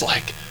was just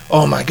like,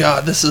 "Oh my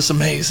God, this is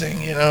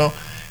amazing,"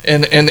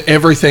 and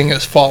everything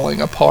is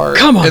falling apart.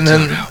 Come on, and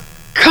then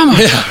Come on.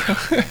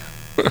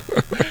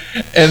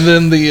 And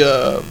then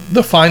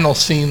the final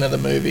scene of the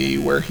movie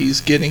where he's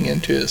getting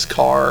into his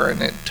car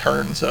and it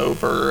turns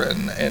over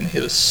and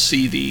his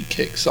CD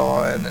kicks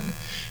on and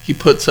he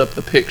puts up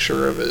the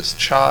picture of his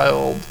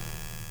child.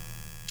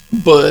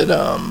 But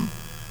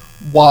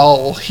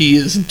while he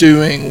is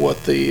doing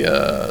what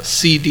the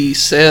CD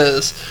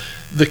says,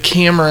 the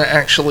camera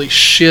actually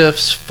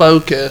shifts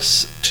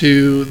focus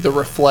to the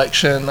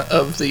reflection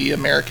of the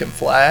American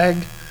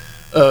flag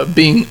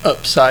being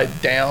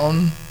upside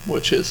down,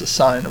 which is a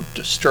sign of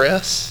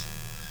distress.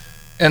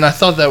 And I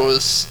thought that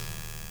was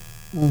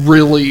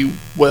really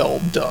well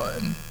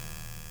done.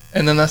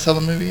 And then that's how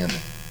the movie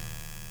ended.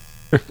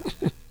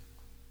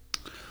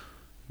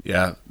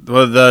 Yeah.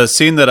 Well, the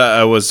scene that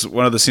I was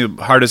one of the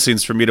hardest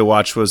scenes for me to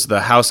watch was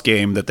the house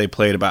game that they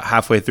played about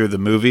halfway through the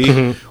movie,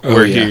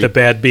 where the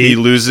bad beat. He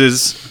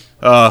loses.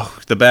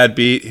 The bad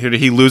beat.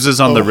 He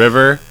loses on the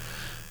river,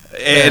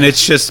 and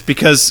it's just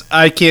because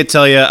I can't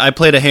tell you. I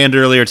played a hand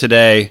earlier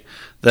today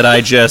that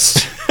I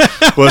just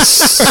was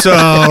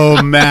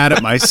so mad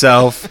at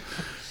myself,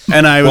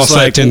 and I was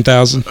like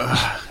 10,000.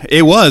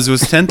 It was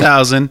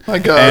 10,000. My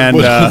God, and,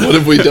 what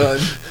have we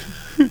done?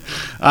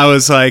 I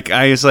was like,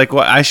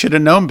 well, I should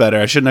have known better.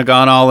 I shouldn't have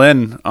gone all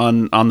in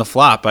on the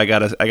flop. I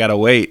gotta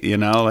wait.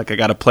 I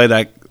gotta play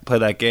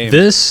that game.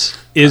 This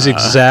is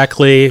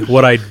exactly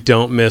what I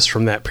don't miss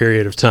from that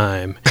period of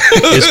time.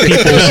 Is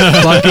people's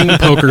fucking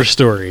poker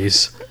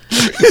stories.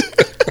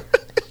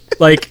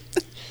 Like,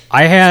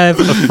 I have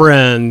a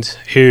friend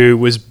who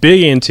was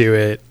big into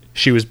it.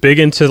 She was big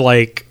into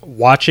like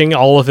watching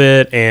all of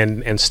it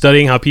and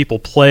studying how people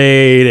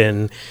played,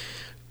 and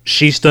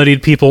she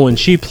studied people when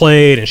she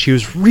played, and she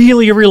was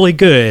really, really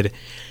good.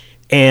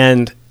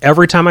 And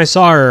every time I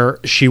saw her,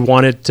 she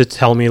wanted to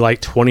tell me like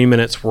 20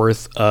 minutes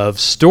worth of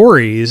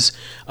stories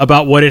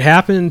about what had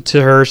happened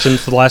to her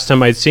since the last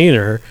time I'd seen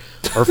her,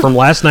 or from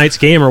last night's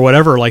game or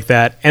whatever like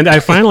that. And I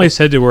finally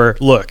said to her,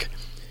 look,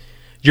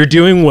 you're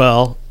doing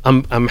well.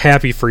 I'm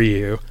happy for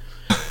you.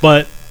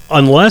 But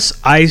unless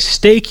I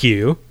stake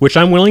you, which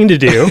I'm willing to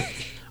do,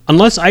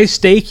 unless I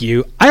stake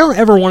you, I don't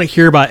ever want to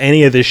hear about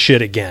any of this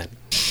shit again.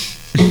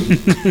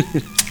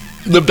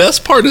 The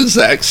best part of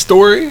Zach's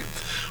story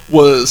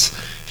was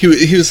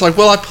he was like,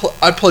 well,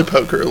 I play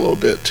poker a little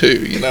bit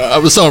too. I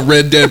was on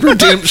Red Dead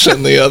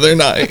Redemption the other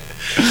night.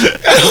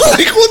 And I'm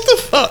like, what the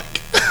fuck?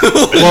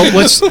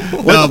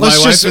 Well, my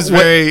wife is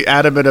very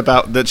adamant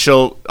about that.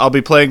 I'll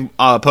be playing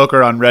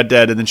poker on Red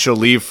Dead, and then she'll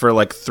leave for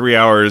like 3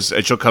 hours,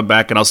 and she'll come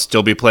back, and I'll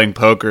still be playing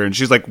poker. And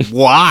she's like,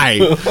 "Why?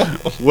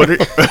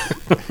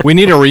 We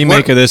need a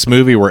remake of this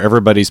movie where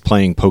everybody's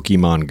playing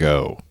Pokemon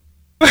Go."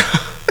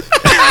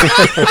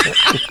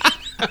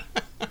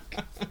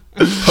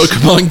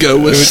 Pokemon Go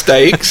with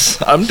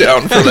stakes. I'm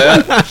down for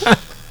that.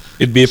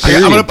 It'd be a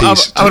period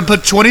piece. I would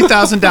put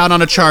 20,000 down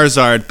on a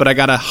Charizard, but I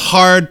got a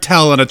hard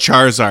tell on a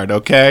Charizard.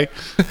 Okay.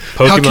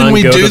 Pokemon How can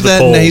we Go do to the that,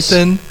 polls.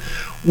 Nathan?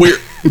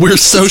 We're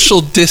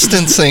social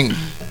distancing.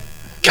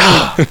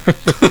 God.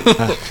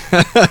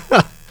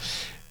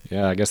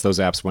 Yeah, I guess those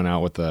apps went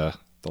out with the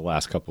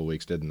last couple of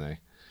weeks, didn't they?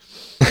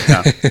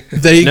 Yeah.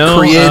 They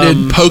created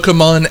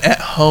Pokemon at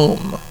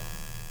home.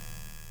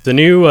 The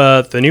new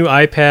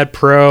iPad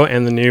Pro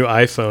and the new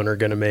iPhone are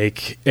going to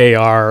make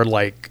AR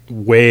like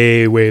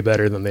way, way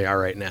better than they are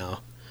right now.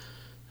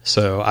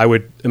 So I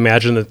would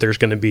imagine that there's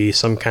going to be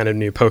some kind of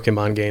new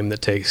Pokemon game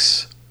that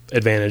takes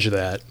advantage of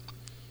that.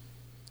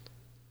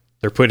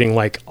 They're putting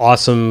like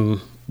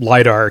awesome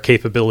LiDAR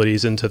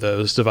capabilities into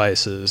those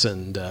devices,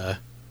 and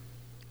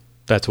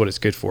that's what it's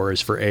good for,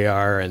 is for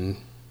AR, and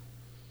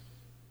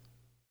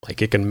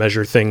like it can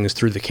measure things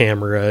through the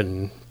camera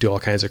and do all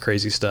kinds of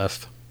crazy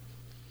stuff.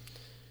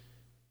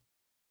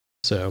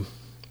 So,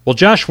 well,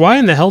 Josh, why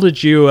in the hell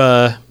did you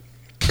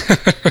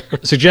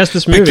suggest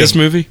this movie? Pick this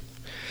movie?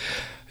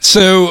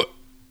 So,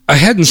 I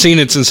hadn't seen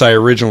it since I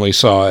originally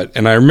saw it,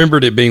 and I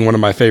remembered it being one of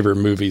my favorite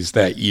movies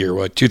that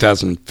year.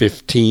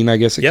 2015, I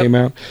guess it came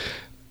out.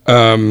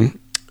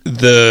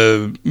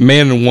 The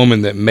man and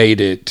woman that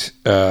made it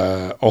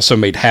also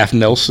made Half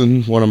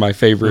Nelson, one of my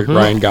favorite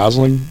Ryan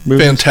Gosling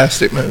movies.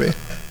 Fantastic movie.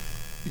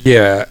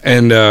 Yeah,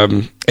 and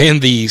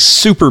the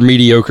super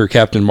mediocre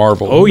Captain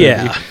Marvel. Oh, movie.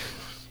 yeah.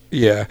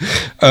 Yeah.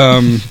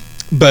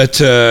 But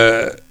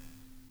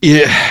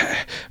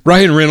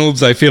Ryan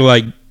Reynolds, I feel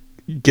like,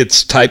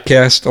 gets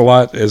typecast a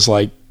lot as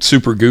like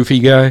super goofy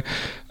guy.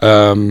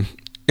 And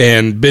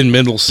Ben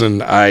Mendelsohn,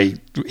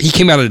 he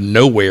came out of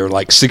nowhere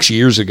like 6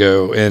 years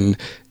ago, and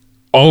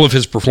all of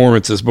his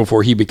performances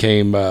before he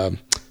became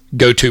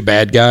go-to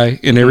bad guy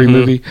in every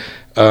movie.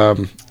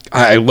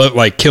 I love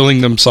like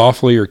Killing Them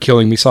Softly or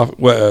Killing Me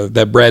Softly.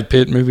 That Brad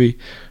Pitt movie.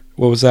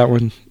 What was that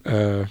one?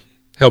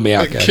 Help me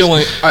out, guys.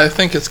 I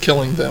think it's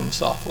Killing Them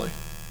Softly.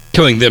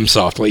 Killing Them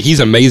Softly.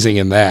 He's amazing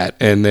in that.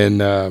 And then,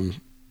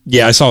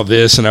 I saw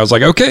this and I was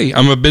like, okay,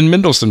 I'm a Ben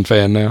Mendelsohn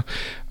fan now.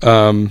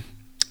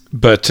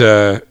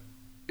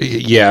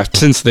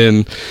 Since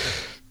then,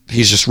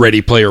 he's just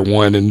Ready Player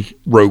One and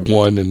Rogue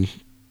One and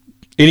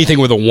anything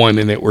with a one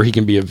in it where he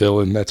can be a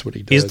villain. That's what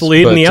he does. He's the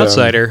lead in The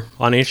Outsider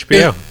on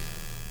HBO.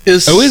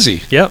 Is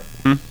he? Yep.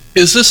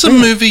 Is this a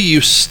movie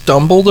you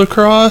stumbled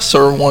across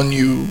or one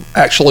you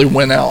actually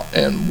went out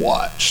and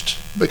watched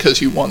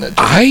because you wanted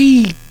to?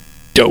 I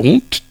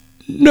don't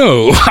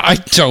know. I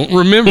don't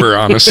remember,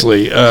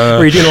 honestly.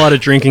 Were you doing a lot of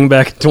drinking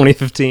back in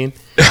 2015?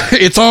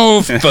 It's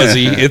all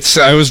fuzzy.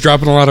 I was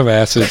dropping a lot of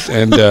acid,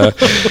 and I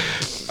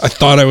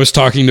thought I was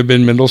talking to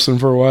Ben Mendelsohn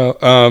for a while.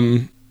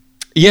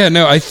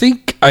 I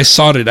think I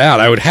sought it out.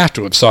 I would have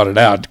to have sought it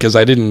out because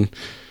it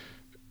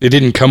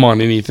didn't come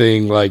on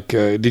anything like,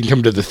 it didn't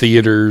come to the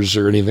theaters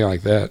or anything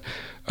like that.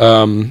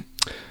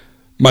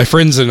 My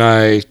friends and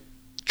I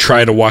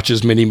try to watch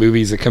as many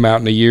movies that come out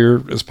in a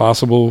year as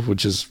possible,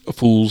 which is a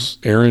fool's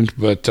errand,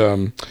 but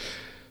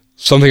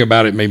something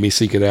about it made me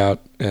seek it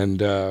out.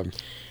 And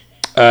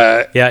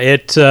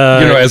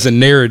as a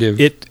narrative,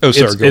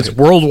 its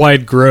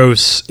worldwide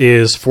gross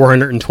is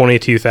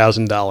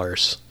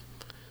 $422,000.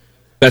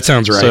 That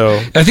sounds right. So,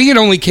 I think it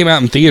only came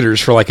out in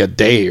theaters for like a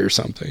day or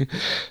something,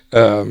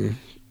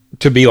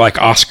 to be like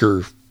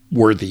Oscar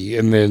worthy,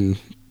 and then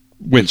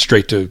went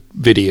straight to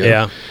video.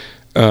 Yeah.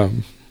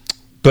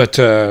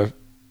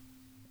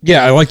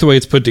 I like the way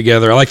it's put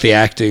together. I like the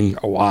acting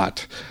a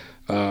lot.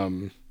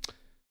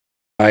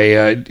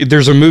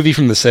 There's a movie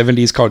from the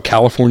 70s called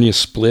California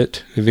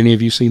Split. Have any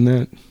of you seen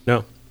that?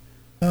 No.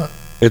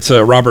 It's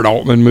a Robert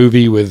Altman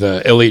movie with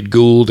Elliot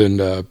Gould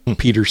and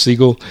Peter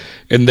Siegel,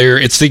 and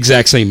it's the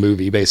exact same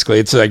movie basically.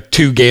 It's like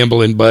two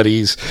gambling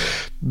buddies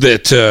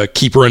that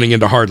keep running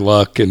into hard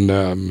luck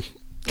and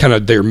kind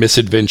of their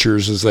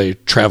misadventures as they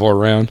travel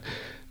around.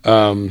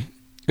 So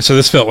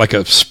this felt like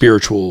a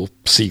spiritual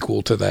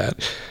sequel to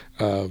that.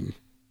 I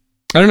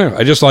don't know.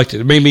 I just liked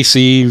it. It made me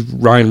see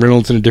Ryan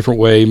Reynolds in a different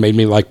way. Made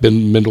me like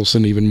Ben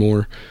Mendelsohn even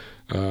more.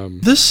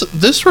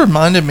 This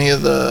reminded me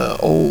of the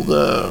old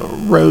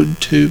Road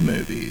 2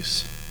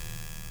 movies,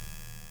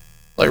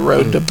 like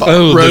Road to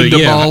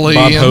Bali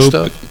Bob and Hope.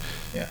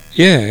 stuff.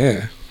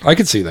 Yeah, I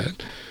could see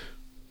that.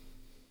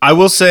 I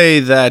will say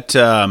that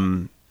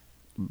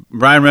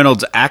Ryan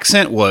Reynolds'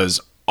 accent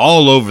was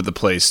all over the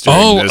place.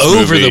 All this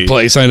over movie. the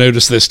place. I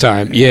noticed this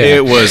time. Yeah,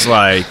 It was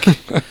like,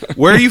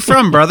 where are you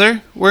from,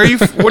 brother? What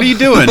are you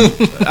doing?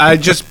 I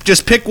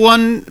just pick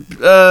one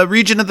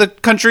region of the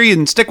country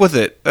and stick with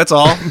it. That's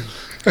all.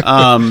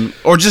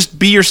 Or just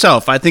be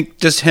yourself. I think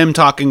just him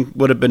talking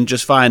would have been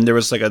just fine. There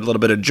was like a little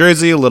bit of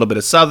Jersey, a little bit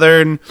of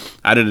Southern.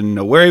 I didn't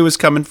know where he was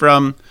coming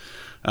from.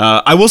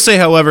 I will say,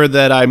 however,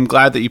 that I'm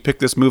glad that you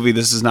picked this movie.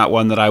 This is not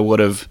one that I would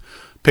have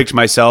picked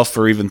myself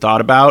or even thought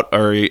about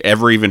or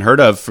ever even heard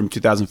of from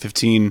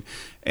 2015.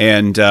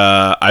 And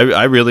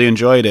I really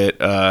enjoyed it,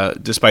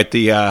 despite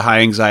the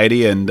high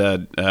anxiety and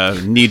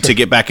need to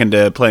get back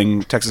into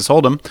playing Texas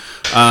Hold'em.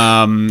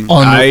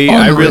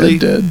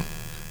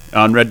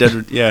 On Red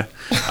Dead, yeah.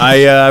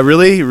 I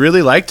really,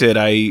 really liked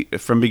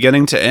it. From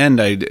beginning to end,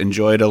 I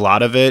enjoyed a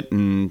lot of it,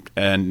 and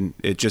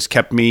it just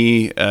kept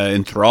me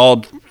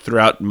enthralled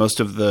throughout most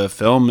of the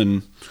film.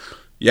 And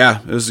yeah,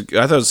 I thought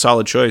it was a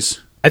solid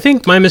choice. I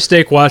think my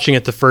mistake watching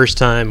it the first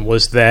time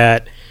was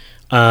that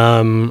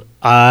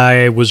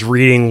I was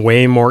reading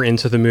way more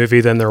into the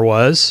movie than there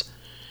was.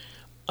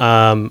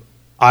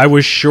 I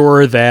was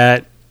sure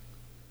that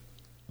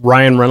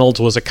Ryan Reynolds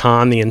was a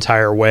con the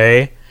entire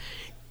way.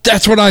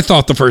 That's what I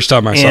thought the first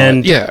time I saw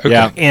it. Yeah, okay.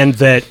 Yeah. And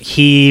that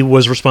he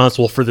was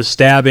responsible for the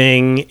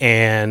stabbing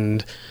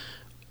and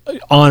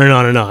on and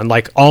on and on.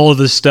 Like, all of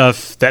the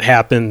stuff that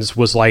happens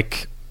was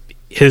like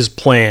his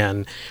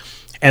plan.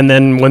 And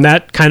then when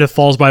that kind of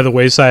falls by the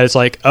wayside, it's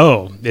like,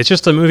 oh, it's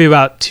just a movie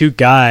about two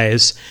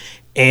guys,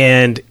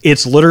 and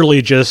it's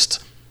literally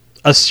just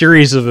a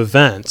series of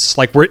events.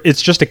 Like,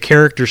 it's just a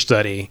character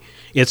study.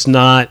 It's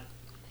not.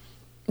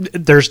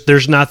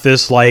 There's not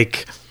this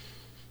like,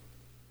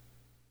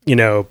 you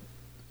know,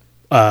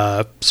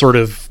 sort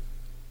of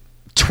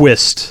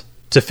twist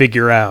to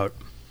figure out.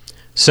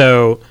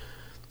 So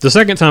the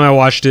second time I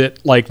watched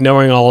it, like,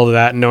 knowing all of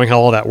that and knowing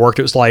how all that worked,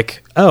 it was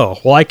like, oh,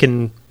 well, I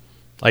can,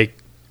 like,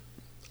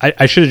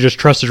 I should have just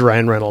trusted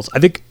Ryan Reynolds. I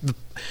think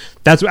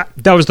that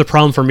was the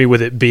problem for me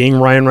with it being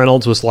Ryan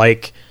Reynolds, was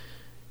like,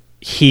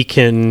 he's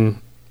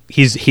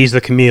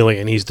the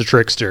chameleon, he's the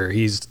trickster,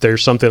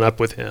 there's something up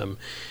with him.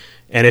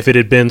 And if it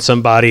had been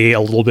somebody a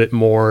little bit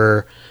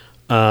more,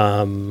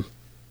 I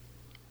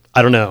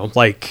don't know,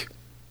 like,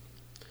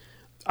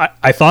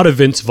 I thought of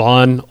Vince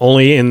Vaughn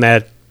only in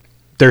that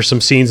there's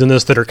some scenes in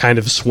this that are kind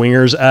of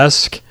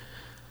Swingers-esque,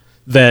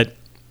 that,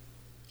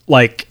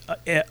 like,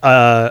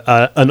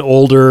 an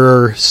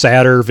older,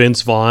 sadder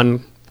Vince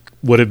Vaughn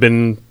would have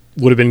been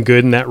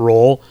good in that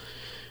role.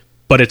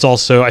 But it's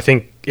also, I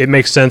think it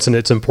makes sense and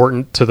it's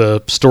important to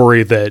the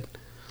story that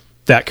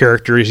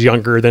character is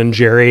younger than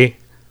Jerry,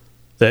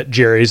 that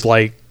Jerry's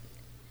like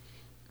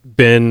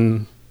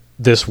been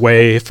this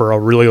way for a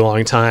really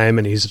long time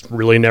and he's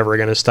really never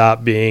going to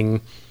stop being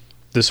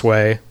this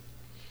way.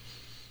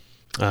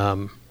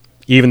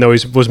 Even though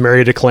he was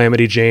married to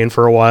Calamity Jane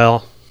for a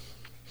while.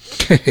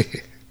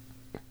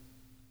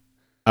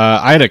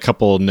 I had a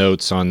couple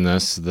notes on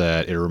this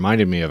that it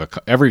reminded me of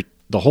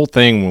the whole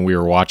thing when we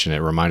were watching it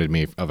reminded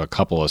me of a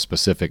couple of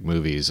specific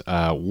movies.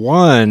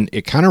 One,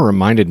 it kind of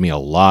reminded me a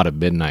lot of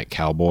Midnight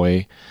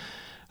Cowboy.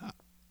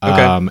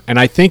 Okay. And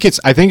I think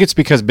it's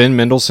because Ben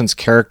Mendelsohn's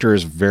character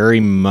is very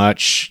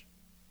much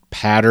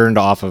patterned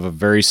off of a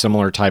very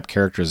similar type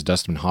character as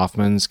Dustin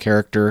Hoffman's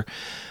character.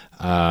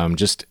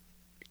 Just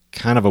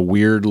kind of a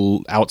weird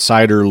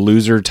outsider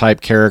loser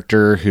type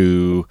character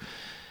who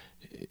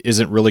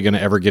isn't really going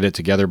to ever get it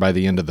together by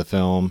the end of the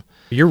film.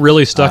 You're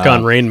really stuck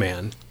on Rain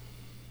Man.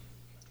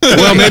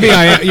 Well, maybe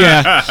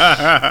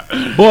yeah.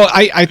 Well,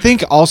 I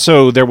think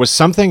also there was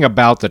something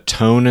about the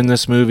tone in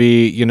this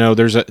movie. You know,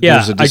 there's a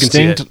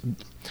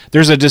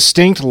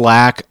distinct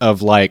lack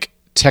of like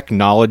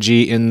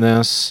technology in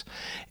this.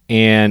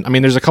 And I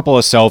mean, there's a couple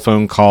of cell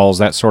phone calls,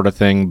 that sort of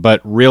thing. But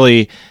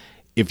really,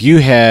 if you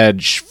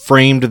had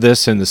framed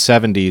this in the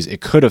 70s, it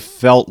could have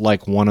felt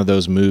like one of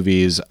those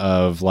movies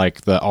of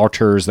like the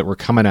auteurs that were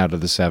coming out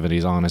of the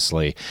 70s,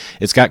 honestly.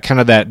 It's got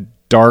kind of that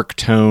dark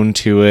tone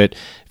to it.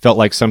 Felt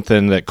like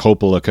something that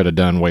Coppola could have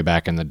done way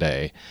back in the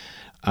day.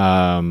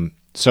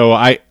 So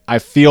I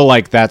feel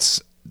like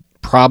that's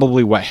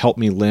probably what helped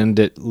me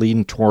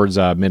lean towards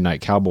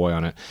Midnight Cowboy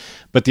on it.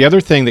 But the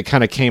other thing that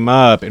kind of came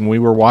up, and we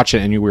were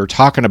watching, and we were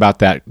talking about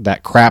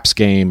that craps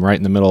game right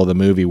in the middle of the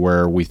movie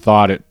where we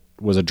thought it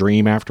was a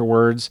dream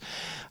afterwards.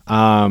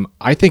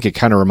 I think it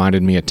kind of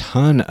reminded me a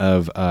ton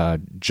of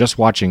just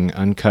watching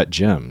Uncut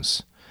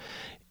Gems.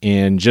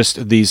 And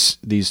just these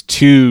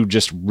two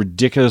just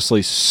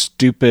ridiculously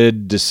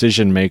stupid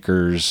decision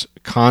makers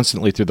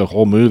constantly through the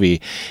whole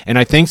movie. And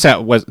I think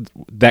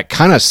that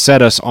kind of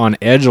set us on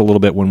edge a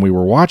little bit when we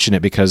were watching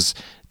it, because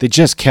they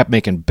just kept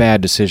making bad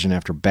decision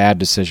after bad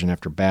decision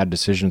after bad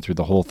decision through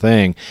the whole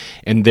thing.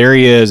 And there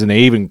he is, and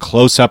they even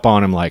close up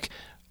on him like,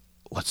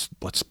 let's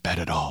bet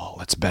it all.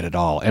 Let's bet it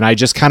all. And I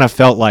just kind of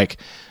felt like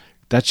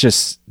that's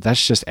just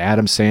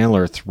Adam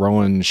Sandler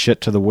throwing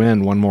shit to the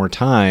wind one more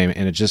time.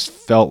 And it just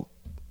felt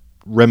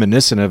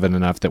reminiscent of it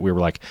enough that we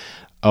were like,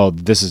 oh,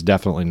 this is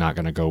definitely not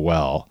going to go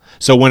well.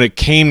 So when it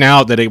came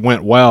out that it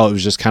went well, it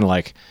was just kind of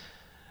like,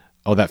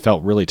 oh, that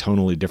felt really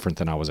tonally different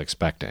than I was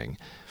expecting.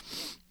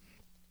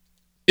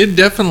 It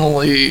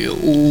definitely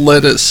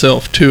led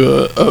itself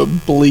to a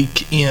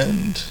bleak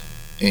end,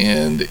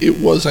 and it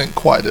wasn't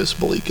quite as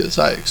bleak as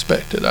I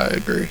expected. I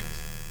agree.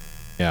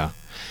 Yeah.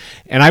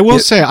 And I will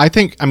say,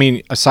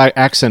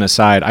 accent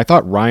aside, I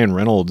thought Ryan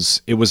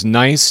Reynolds, it was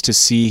nice to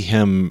see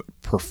him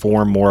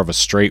perform more of a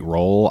straight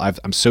role.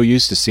 I'm so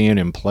used to seeing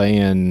him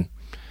playing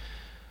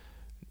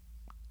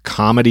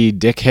comedy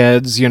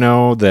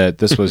dickheads, that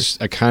this was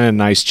a kind of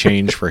nice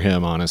change for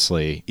him,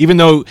 honestly. Even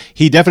though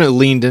he definitely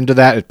leaned into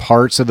that at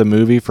parts of the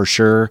movie for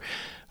sure.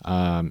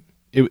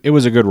 It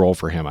was a good role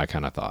for him, I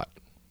kind of thought.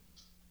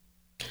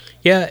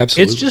 Yeah,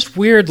 Absolutely. It's just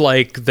weird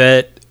like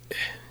that.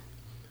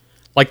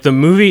 Like the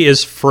movie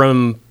is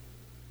from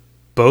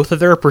both of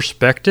their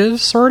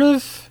perspectives, sort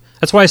of.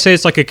 That's why I say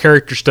it's like a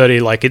character study.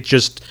 Like it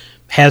just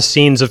has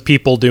scenes of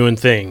people doing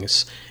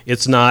things.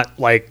 It's not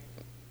like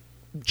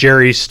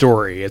Jerry's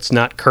story. It's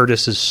not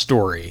Curtis's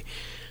story.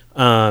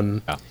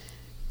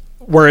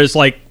 Whereas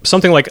like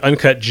something like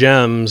Uncut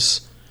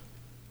Gems,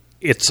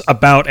 it's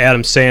about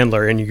Adam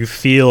Sandler, and you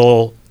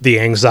feel the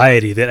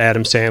anxiety that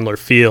Adam Sandler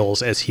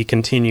feels as he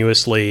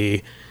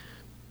continuously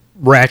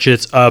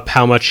ratchets up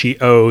how much he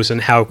owes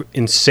and how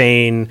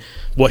insane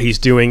what he's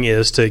doing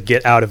is to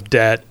get out of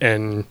debt,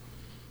 and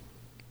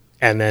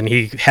then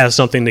he has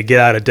something to get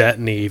out of debt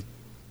and he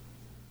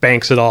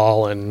banks it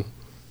all. And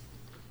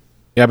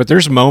yeah, but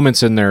there's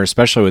moments in there,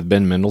 especially with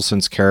Ben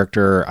Mendelsohn's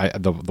character.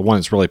 The one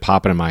that's really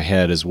popping in my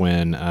head is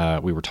when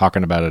we were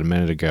talking about it a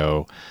minute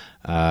ago,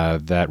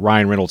 that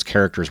Ryan Reynolds'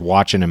 character is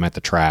watching him at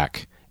the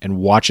track and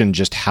watching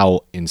just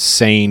how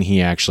insane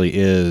he actually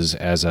is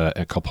as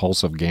a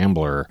compulsive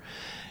gambler,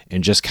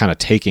 and just kind of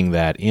taking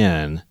that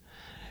in.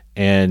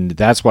 And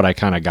that's what I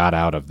kind of got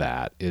out of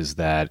that, is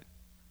that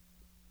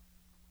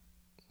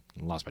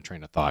I lost my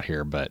train of thought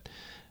here, but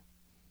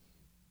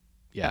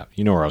yeah,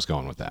 you know where I was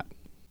going with that.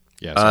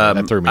 Yeah, so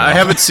that threw me off. I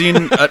haven't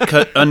seen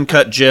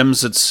Uncut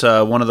Gems. It's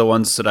one of the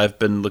ones that I've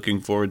been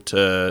looking forward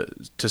to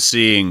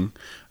seeing.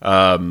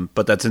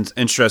 But that's an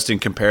interesting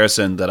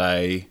comparison that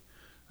I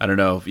don't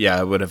know. Yeah,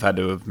 I would have had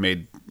to have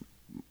made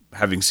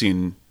having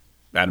seen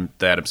the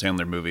Adam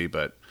Sandler movie,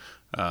 but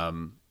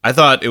I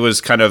thought it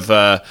was kind of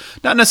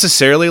not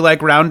necessarily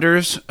like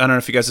Rounders. I don't know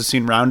if you guys have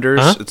seen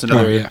Rounders. Huh? It's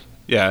another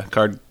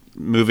card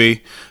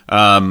movie. It's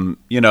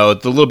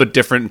a little bit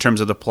different in terms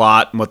of the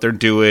plot and what they're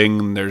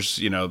doing. There's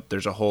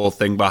a whole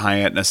thing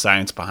behind it and a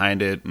science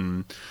behind it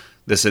and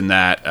this and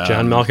that.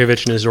 John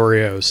Malkovich and his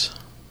Oreos.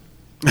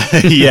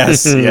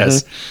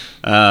 yes.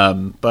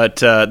 But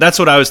that's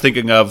what I was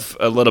thinking of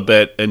a little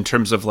bit in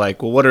terms of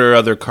like, well, what are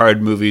other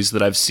card movies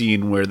that I've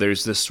seen where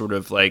there's this sort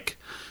of like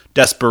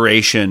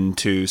desperation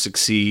to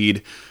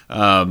succeed,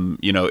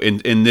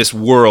 in this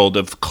world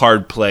of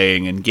card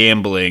playing and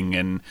gambling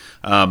and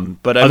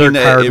but other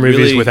card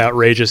movies with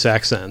outrageous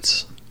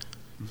accents.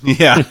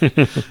 Yeah,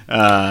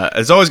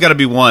 it's always got to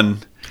be one.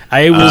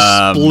 I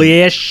will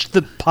splash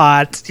the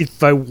pot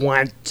if I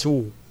want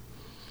to.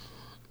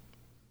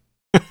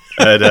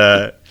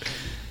 But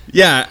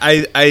yeah,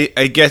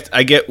 I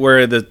get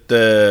where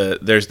the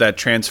there's that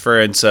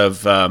transference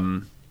of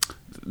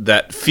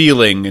that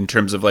feeling in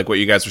terms of like what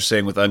you guys were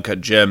saying with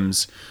Uncut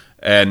Gems.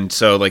 And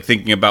so, like,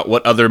 thinking about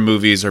what other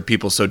movies are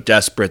people so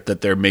desperate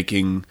that they're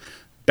making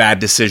bad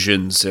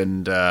decisions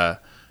and,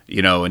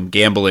 and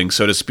gambling,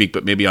 so to speak,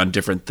 but maybe on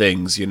different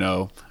things,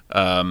 even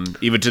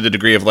to the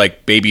degree of,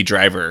 like, Baby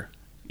Driver,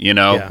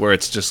 where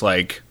it's just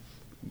like,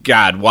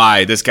 God,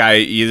 why? This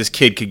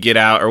kid could get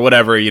out or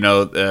whatever,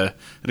 another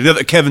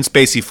Kevin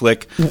Spacey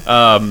flick.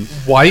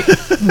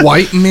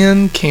 White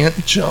men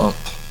can't jump.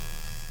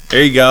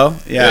 There you go.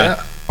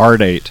 Yeah.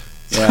 Hard 8.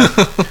 Yeah.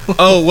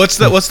 Oh, what's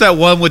that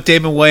one with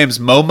Damon Wayans?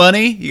 Mo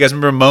Money? You guys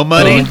remember Mo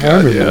Money?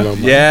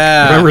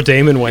 Yeah. Remember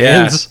Damon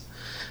Wayans?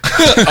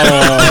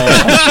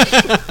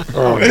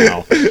 Oh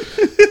no.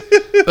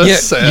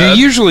 That's sad.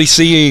 You're usually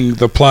seeing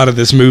the plot of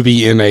this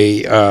movie in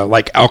a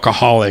like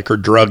alcoholic or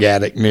drug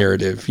addict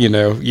narrative.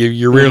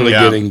 You're rarely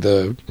getting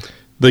the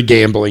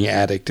gambling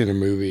addict in a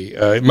movie.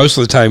 Most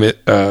of the time,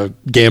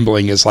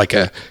 gambling is like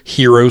a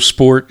hero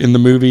sport in the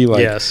movie,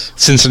 like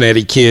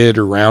Cincinnati Kid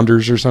or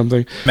Rounders or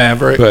something.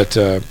 Maverick. But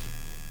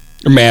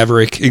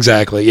Maverick,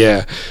 exactly.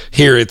 Yeah.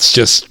 Here it's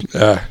just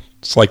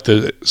it's like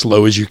as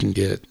low as you can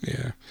get.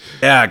 Yeah.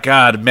 Yeah,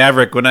 God,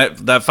 Maverick. When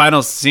that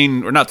final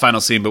scene, or not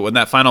final scene, but when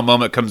that final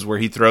moment comes where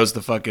he throws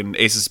the fucking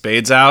Ace of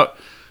Spades out,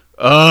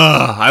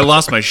 I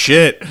lost my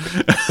shit.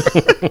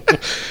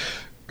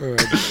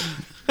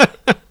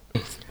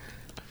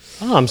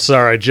 Oh, I'm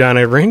sorry,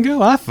 Johnny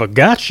Ringo. I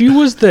forgot you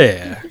was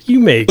there.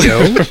 You may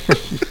go.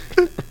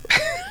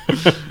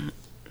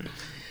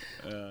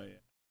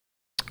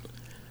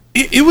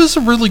 It was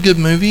a really good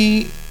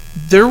movie.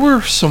 There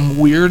were some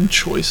weird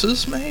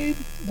choices made.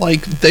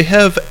 Like, they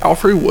have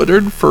Alfre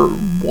Woodard for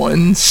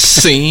one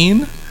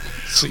scene.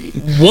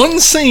 One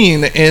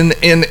scene, and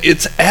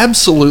it's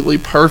absolutely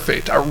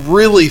perfect. I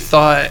really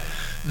thought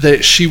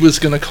that she was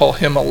going to call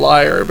him a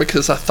liar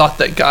because I thought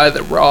that guy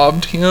that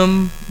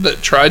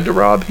tried to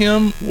rob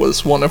him,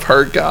 was one of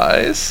her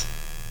guys.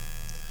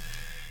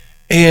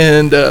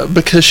 And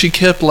because she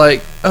kept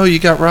like, oh, you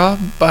got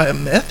robbed by a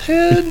meth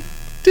head?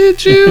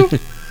 Did you?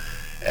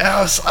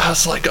 I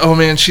was like, oh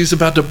man, she's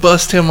about to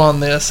bust him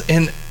on this.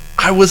 And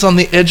I was on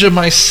the edge of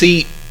my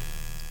seat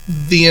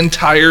the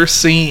entire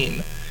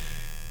scene.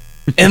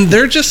 And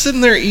they're just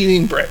sitting there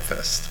eating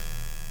breakfast.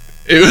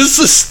 It was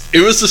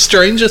the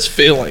strangest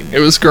feeling. It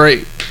was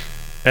great.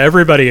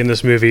 Everybody in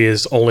this movie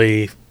is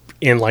only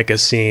in like a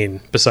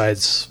scene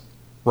besides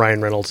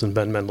Ryan Reynolds and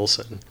Ben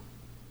Mendelsohn.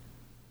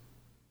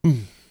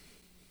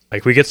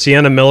 Like, we get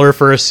Sienna Miller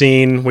for a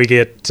scene. We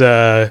get what's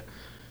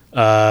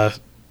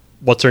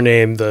her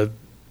name, the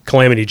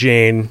Calamity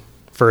Jane,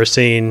 for a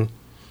scene.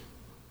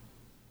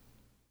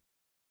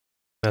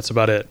 That's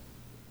about it.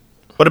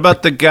 What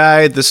about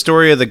the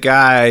story of the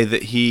guy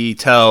that he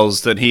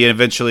tells that he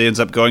eventually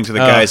ends up going to the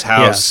guy's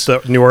house? Yeah,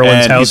 the New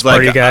Orleans house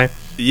party guy.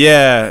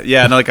 Yeah,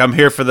 and like, I'm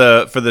here for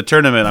the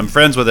tournament. I'm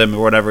friends with him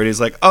or whatever. And he's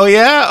like, oh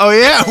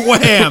yeah,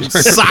 wham,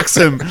 socks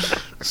him.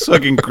 It's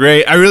fucking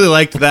great. I really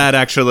liked that,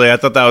 actually. I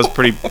thought that was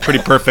pretty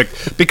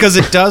perfect, because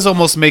it does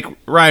almost make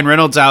Ryan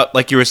Reynolds out,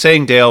 like you were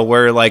saying, Dale,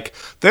 where like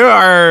there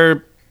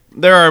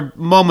are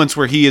moments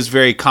where he is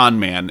very con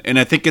man, and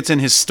I think it's in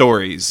his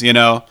stories,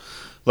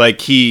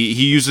 Like, he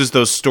uses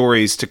those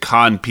stories to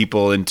con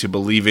people into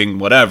believing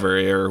whatever,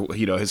 or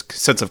his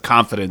sense of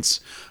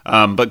confidence.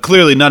 But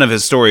clearly, none of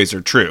his stories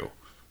are true.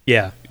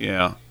 Yeah.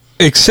 Yeah.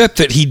 Except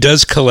that he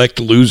does collect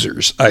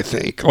losers, I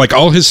think. Like,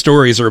 all his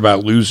stories are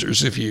about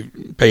losers, if you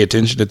pay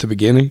attention at the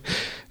beginning.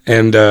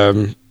 And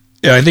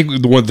I think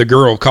the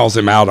girl calls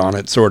him out on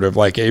it, sort of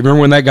like, hey, remember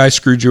when that guy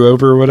screwed you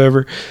over or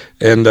whatever?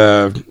 And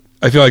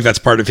I feel like that's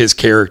part of his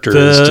character,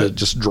 is to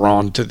just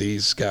drawn to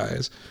these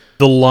guys.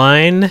 The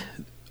line...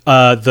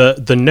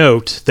 the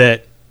note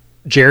that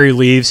Jerry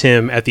leaves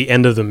him at the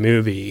end of the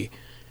movie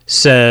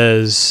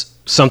says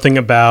something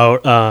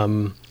about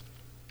Machu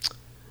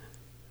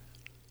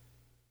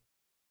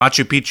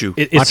Picchu.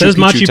 It says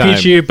Machu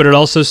Picchu, but it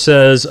also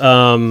says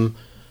from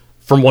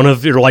one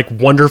of your like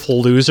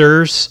wonderful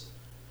losers.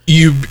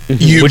 You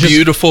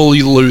beautiful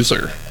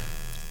loser.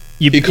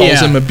 He calls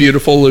him a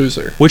beautiful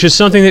loser, which is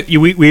something that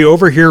we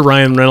overhear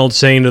Ryan Reynolds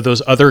saying to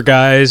those other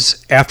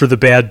guys after the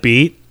bad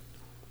beat.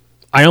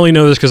 I only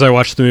know this because I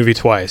watched the movie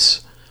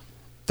twice.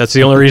 That's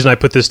the only reason I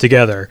put this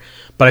together.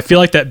 But I feel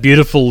like that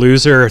beautiful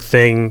loser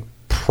thing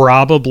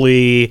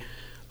probably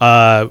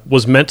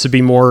was meant to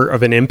be more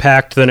of an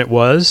impact than it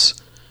was.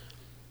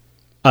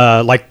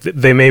 Like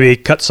they maybe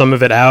cut some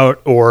of it out,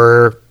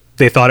 or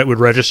they thought it would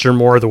register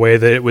more the way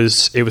that it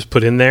was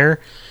put in there.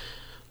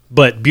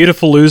 But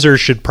beautiful loser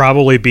should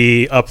probably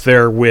be up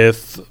there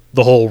with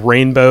the whole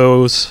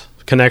rainbows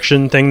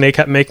connection thing they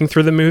kept making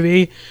through the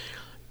movie,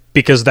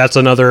 because that's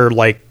another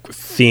like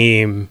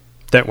theme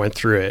that went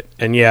through it.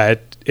 And yeah,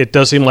 it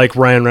does seem like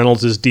Ryan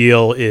Reynolds'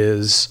 deal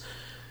is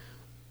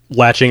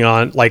latching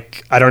on.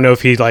 Like, I don't know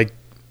if he like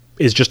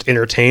is just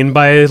entertained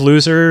by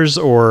losers,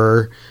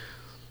 or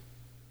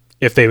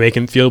if they make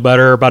him feel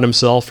better about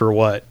himself or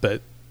what,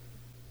 but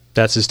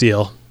that's his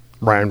deal.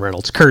 Ryan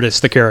Reynolds, Curtis,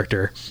 the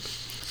character.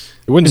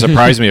 It wouldn't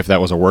surprise me if that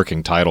was a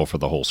working title for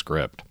the whole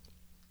script.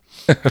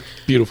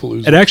 Beautiful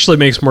loser. It actually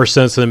makes more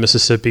sense than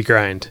Mississippi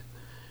Grind.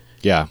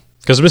 Yeah.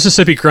 Because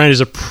Mississippi Grind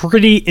is a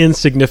pretty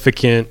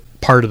insignificant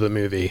part of the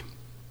movie.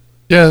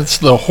 Yeah, it's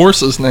the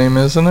horse's name,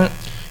 isn't it?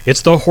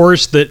 It's the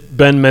horse that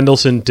Ben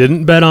Mendelsohn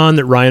didn't bet on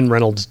that Ryan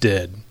Reynolds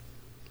did.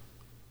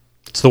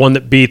 It's the one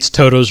that beats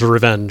Toto's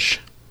Revenge.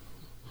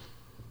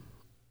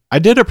 I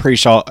did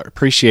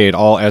appreciate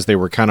all as they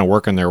were kind of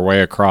working their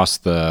way across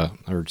the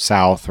or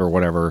south or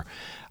whatever.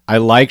 I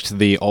liked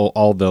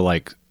all the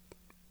like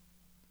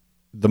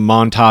the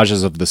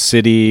montages of the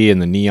city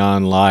and the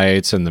neon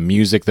lights and the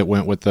music that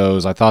went with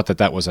those. I thought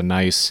that was a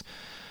nice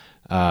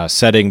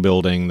setting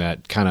building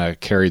that kind of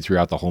carried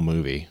throughout the whole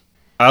movie.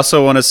 I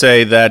also want to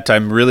say that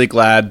I'm really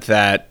glad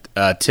that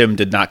Tim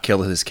did not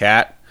kill his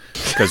cat,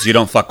 because you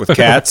don't fuck with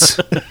cats.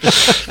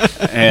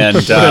 And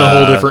In a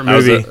whole different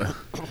movie.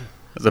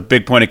 It was a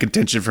big point of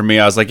contention for me.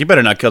 I was like, you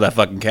better not kill that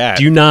fucking cat.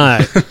 Do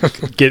not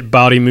get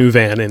Body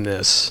Mouvan in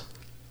this.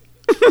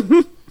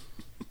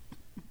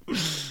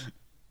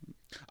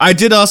 I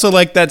did also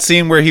like that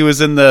scene where he was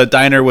in the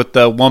diner with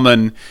the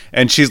woman,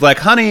 and she's like,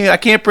 honey, I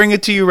can't bring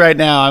it to you right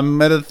now. I'm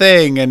at a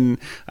thing, and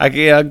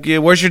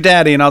where's your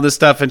daddy and all this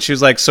stuff? And she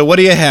was like, so what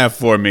do you have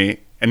for me?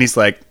 And he's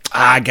like,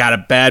 I got a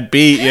bad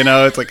beat,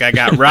 It's like, I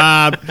got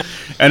robbed.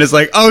 And it's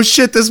like, oh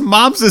shit, this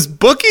mom's this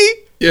bookie?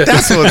 Yeah.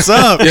 That's what's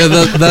up. Yeah,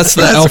 that's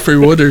the Alfred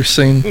Woodard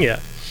scene. Yeah.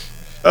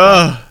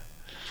 Oh,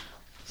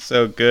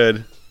 so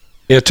good.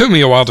 Yeah, it took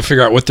me a while to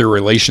figure out what their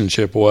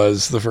relationship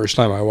was the first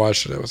time I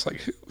watched it. I was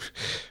like,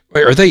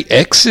 wait, are they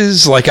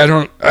exes? Like, I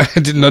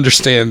didn't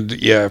understand,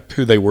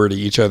 who they were to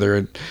each other.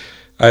 And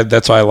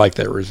that's why I like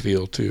that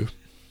reveal, too.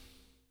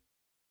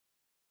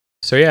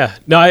 So, yeah.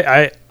 No,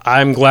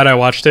 I'm glad I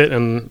watched it.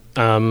 And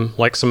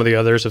like some of the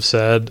others have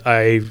said,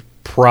 I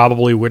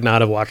probably would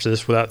not have watched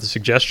this without the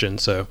suggestion.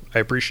 So I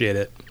appreciate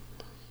it.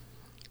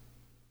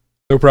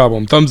 No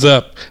problem. Thumbs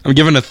up. I'm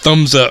giving a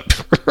thumbs up.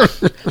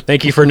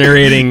 Thank you for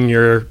narrating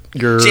your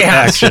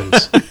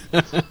actions.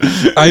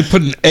 I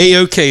put an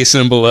A-OK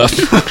symbol up.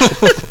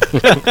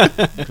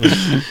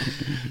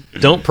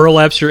 Don't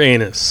prolapse your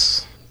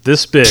anus.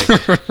 This big.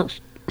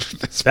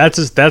 That's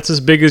as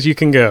big as you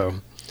can go.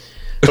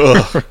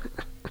 Ugh.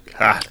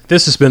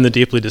 This has been the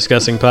Deeply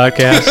Discussing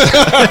Podcast.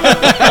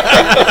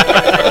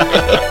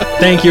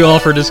 Thank you all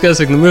for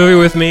discussing the movie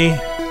with me.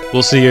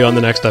 We'll see you on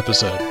the next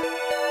episode.